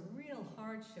this was a real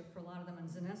hardship for a lot of them, and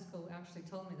Zanesco actually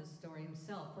told me this story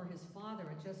himself, where his father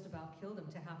had just about killed him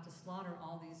to have to slaughter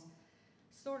all these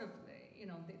sort of, you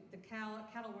know, the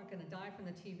cattle weren't going to die from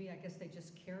the TB, I guess they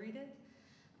just carried it.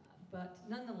 But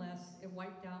nonetheless, it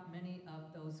wiped out many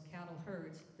of those cattle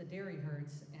herds, the dairy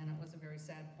herds, and it was a very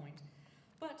sad point.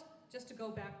 But just to go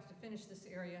back to finish this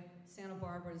area, Santa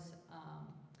Barbara's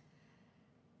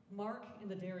mark in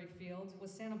the dairy field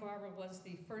was Santa Barbara was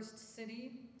the first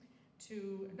city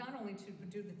to not only to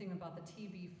do the thing about the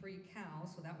TB-free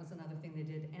cows, so that was another thing they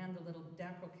did, and the little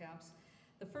dacryl caps.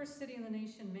 The first city in the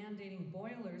nation mandating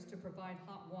boilers to provide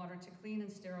hot water to clean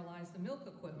and sterilize the milk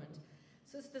equipment.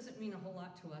 So this doesn't mean a whole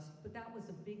lot to us, but that was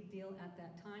a big deal at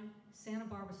that time. Santa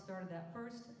Barbara started that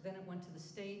first, then it went to the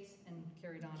states and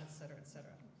carried on, et cetera, et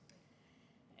cetera.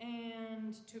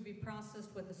 And to be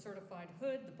processed with a certified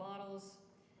hood, the bottles,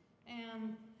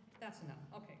 and that's enough.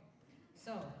 Okay,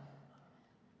 so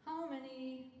how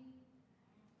many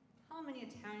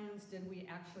Italians did we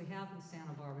actually have in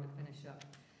Santa Barbara to finish up?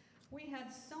 We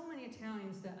had so many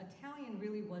Italians that Italian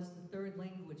really was the third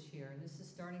language here. And this is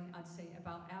starting, I'd say,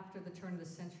 about after the turn of the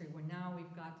century, where now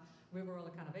we've got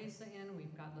Riverola Canavese in,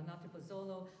 we've got Lenato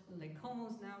Pozzolo, Le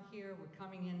Como's now here, we're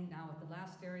coming in now with the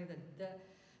last area, the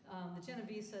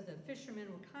Genovese, the fishermen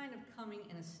were kind of coming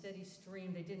in a steady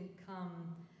stream. They didn't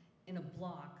come in a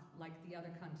block like the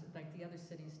other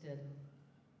cities did.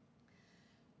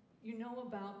 You know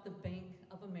about the Bank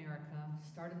of America,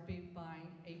 started by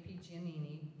A.P.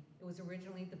 Giannini. It was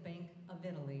originally the Bank of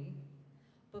Italy.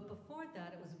 But before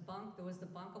that, there was the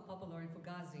Banco Popolare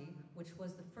Fugazi, which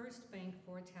was the first bank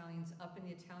for Italians up in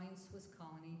the Italian Swiss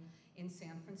colony in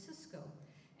San Francisco.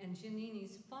 And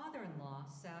Giannini's father-in-law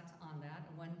sat on that,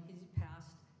 and when he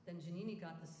passed, then Giannini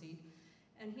got the seat.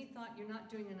 And he thought, you're not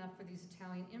doing enough for these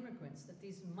Italian immigrants, that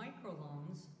these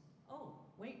microloans, oh,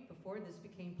 wait, before this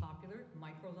became popular,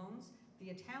 microloans,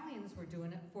 the Italians were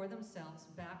doing it for themselves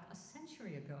back a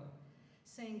century ago,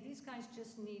 saying these guys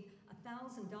just need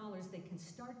 $1,000, they can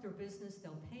start their business,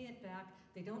 they'll pay it back,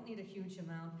 they don't need a huge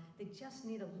amount, they just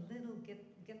need a little,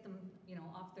 get them, you know,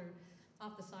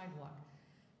 off the sidewalk.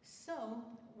 So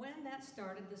when that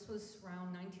started, this was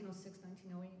around 1906,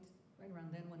 1908, right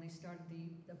around then when they started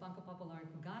the Banco Popolare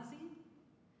Fugazi.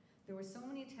 There were so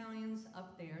many Italians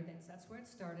up there, that's where it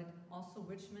started. Also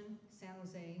Richmond, San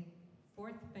Jose,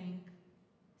 Fourth Bank,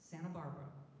 Santa Barbara.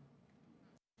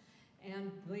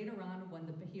 And later on, when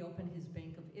he opened his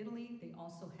Bank of Italy, they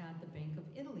also had the Bank of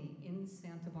Italy in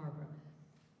Santa Barbara.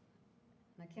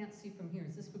 And I can't see from here,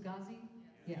 is this Fugazi?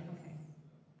 Yeah, okay.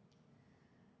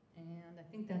 And I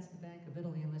think that's the Bank of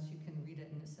Italy, unless you can read it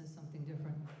and it says something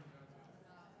different.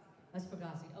 That's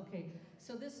Fugazi, okay.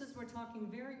 So we're talking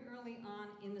very early on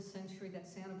in the century that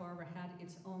Santa Barbara had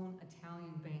its own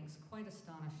Italian banks, quite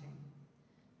astonishing.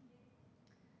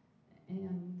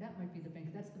 And that might be the bank,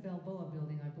 that's the Balboa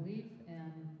building, I believe.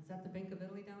 And is that the Bank of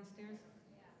Italy downstairs?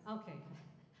 Yeah. Okay,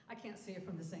 I can't see it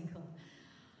from this angle.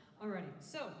 Alrighty,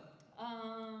 so,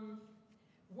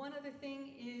 one other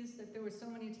thing is that there were so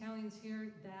many Italians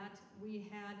here that we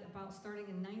had, about starting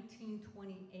in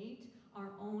 1928,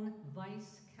 our own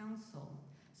vice council.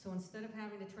 So instead of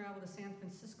having to travel to San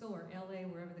Francisco or LA,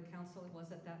 wherever the council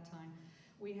was at that time,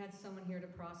 we had someone here to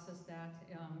process that,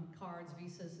 cards,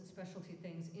 visas, and specialty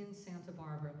things in Santa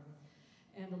Barbara.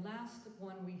 And the last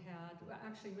one we had, well,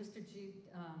 actually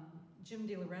Jim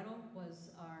DiLoretto was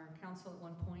our council at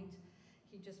one point.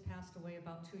 He just passed away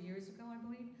about 2 years ago, I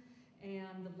believe.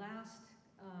 And the last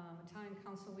Italian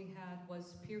council we had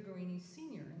was Pier Guarini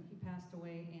Sr., and he passed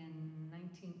away in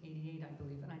 1988, I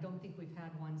believe. And I don't think we've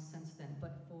had one since then,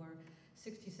 but for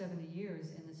 60, 70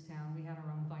 years in this town, we had our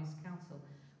own vice council.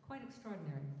 Quite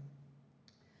extraordinary.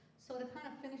 So to kind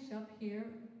of finish up here,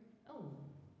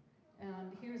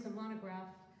 and here's a monograph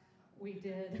we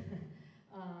did.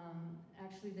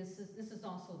 Actually, this is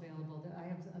also available. I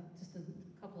have just a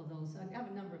couple of those. I have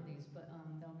a number of these, but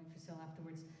they'll be for sale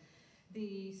afterwards.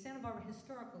 The Santa Barbara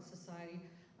Historical Society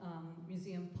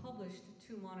Museum published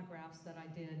 2 monographs that I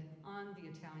did on the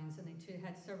Italians, and they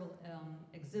had several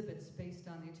exhibits based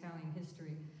on the Italian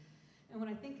history. And what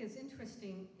I think is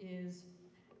interesting is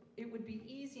it would be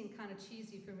easy and kind of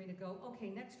cheesy for me to go, okay,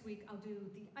 next week I'll do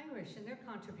the Irish and their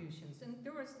contributions. And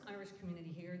there was an Irish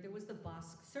community here, there was the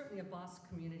Basque, certainly a Basque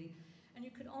community, and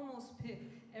you could almost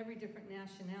pick every different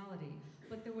nationality.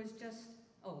 But there was just,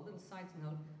 little side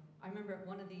note, I remember at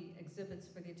one of the exhibits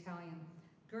for the Italian,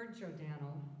 Gerd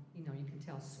Giordano, you can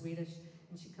tell Swedish,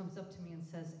 and she comes up to me and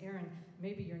says, Erin,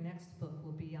 maybe your next book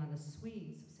will be on the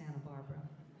Swedes of Santa Barbara.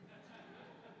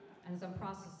 And as I'm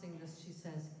processing this, she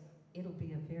says, it'll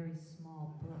be a very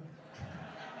small book.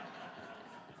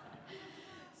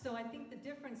 So I think the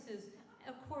difference is,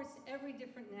 of course, every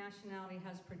different nationality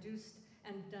has produced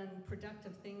and done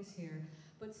productive things here,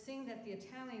 but seeing that the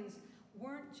Italians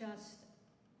weren't just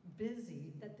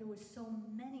busy, that there were so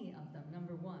many of them,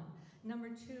 number one. Number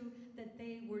two, that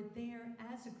they were there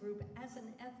as a group, as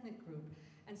an ethnic group.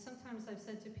 And sometimes I've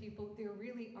said to people, they're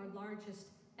really our largest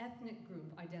ethnic group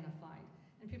identified.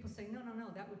 And people say, no,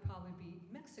 that would probably be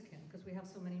Mexican, because we have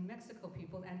so many Mexico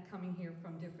people and coming here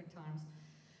from different times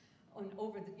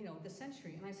over the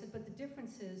century. And I said, but the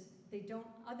difference is they don't,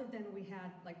 other than we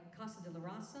had like Casa de la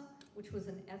Raza, which was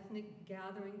an ethnic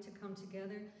gathering to come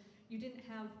together, you didn't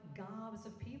have gobs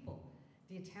of people.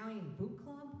 The Italian boot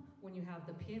club, when you have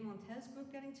the Piemontese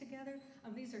group getting together,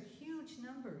 these are huge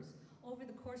numbers. Over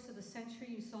the course of the century,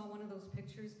 you saw one of those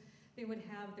pictures, they would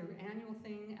have their annual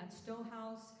thing at Stowe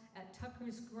House, at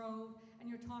Tucker's Grove, and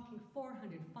you're talking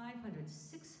 400, 500,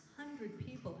 600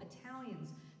 people,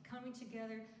 Italians, coming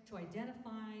together to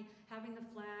identify, having the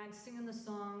flag, singing the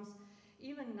songs.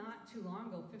 Even not too long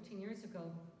ago, 15 years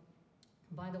ago,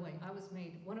 by the way, I was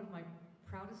made one of my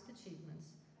proudest achievements,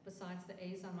 besides the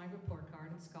A's on my report card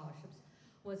and scholarships,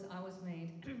 was I was made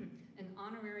an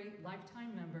honorary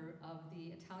lifetime member of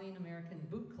the Italian American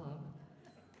Boot Club.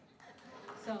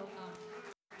 So,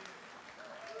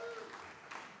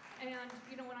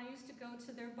 and when I used to go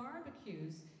to their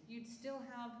barbecues, you'd still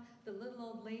have the little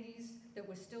old ladies that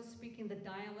were still speaking the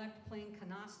dialect, playing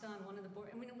canasta on one of the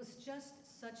boards. It was just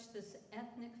such this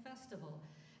ethnic festival,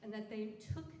 and that they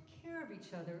took care of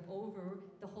each other over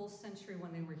the whole century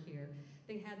when they were here.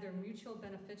 They had their mutual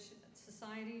benefit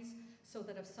societies, so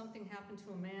that if something happened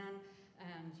to a man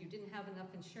and you didn't have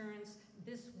enough insurance,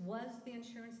 this was the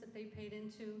insurance that they paid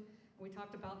into. We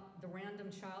talked about the random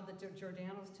child that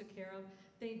Giordano's took care of.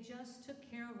 They just took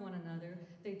care of one another.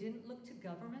 They didn't look to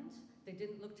government. They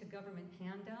didn't look to government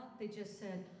handout. They just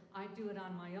said, I do it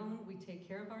on my own. We take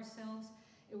care of ourselves.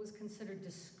 It was considered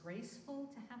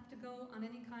disgraceful to have to go on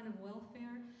any kind of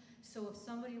welfare. So if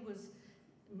somebody was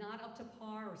not up to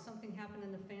par or something happened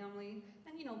in the family,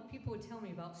 and people would tell me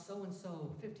about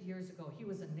so-and-so 50 years ago, he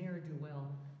was a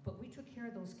ne'er-do-well, but we took care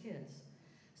of those kids.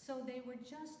 So they were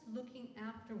just looking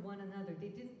after one another. They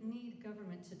didn't need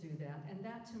government to do that. And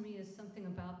that to me is something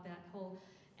about that whole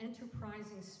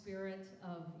enterprising spirit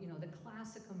of, the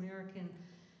classic American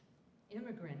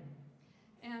immigrant.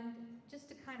 And just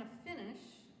to kind of finish,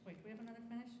 wait, do we have another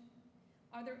finish?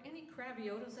 Are there any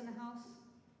Craviotas in the house?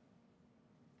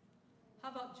 How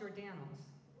about Giordano's?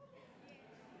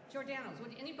 Giordano's,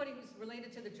 would anybody who's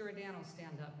related to the Giordano's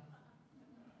stand up?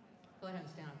 Go ahead and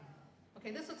stand up.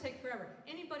 Okay, this will take forever.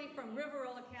 Anybody from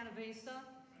Riverola, Canavesa,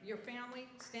 your family,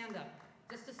 stand up,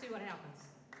 just to see what happens.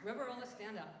 Riverola,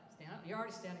 stand up. Stand up. You're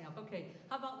already standing up. Okay,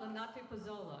 how about Lenate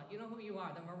Pozzola? You know who you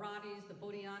are, the Maratis, the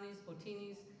Bodianis,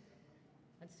 Botinis.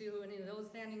 Let's see who any of those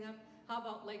standing up. How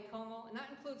about Lake Como? And that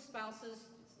includes spouses.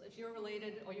 If you're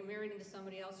related or you're married into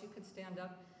somebody else, you could stand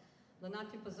up.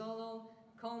 Lenate Pozzolo,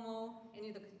 Como, any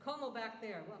of the Como back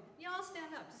there. Well, you all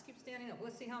stand up. Just keep standing up.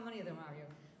 Let's see how many of them are here.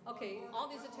 Okay, all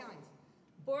these Italians.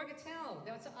 Borgatello,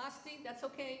 that's Asti, that's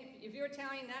okay. If you're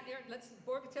Italian, let's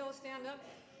Borgatello stand up.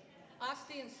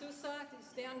 Asti and Susa,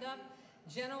 stand up.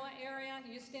 Genoa area,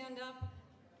 you stand up.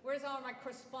 Where's all my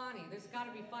Crispani? There's got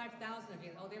to be 5,000 of you.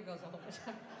 Oh, there goes a whole bunch.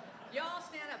 You all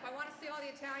stand up. I want to see all the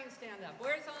Italians stand up.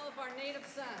 Where's all of our native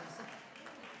sons?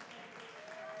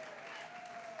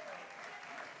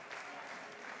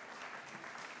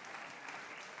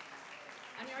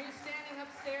 And are you standing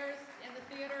upstairs in the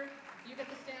theater? You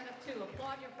get to stand up too.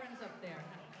 Applaud your friends up there.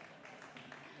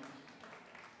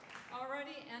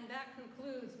 Alrighty, and that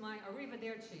concludes my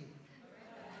arrivederci.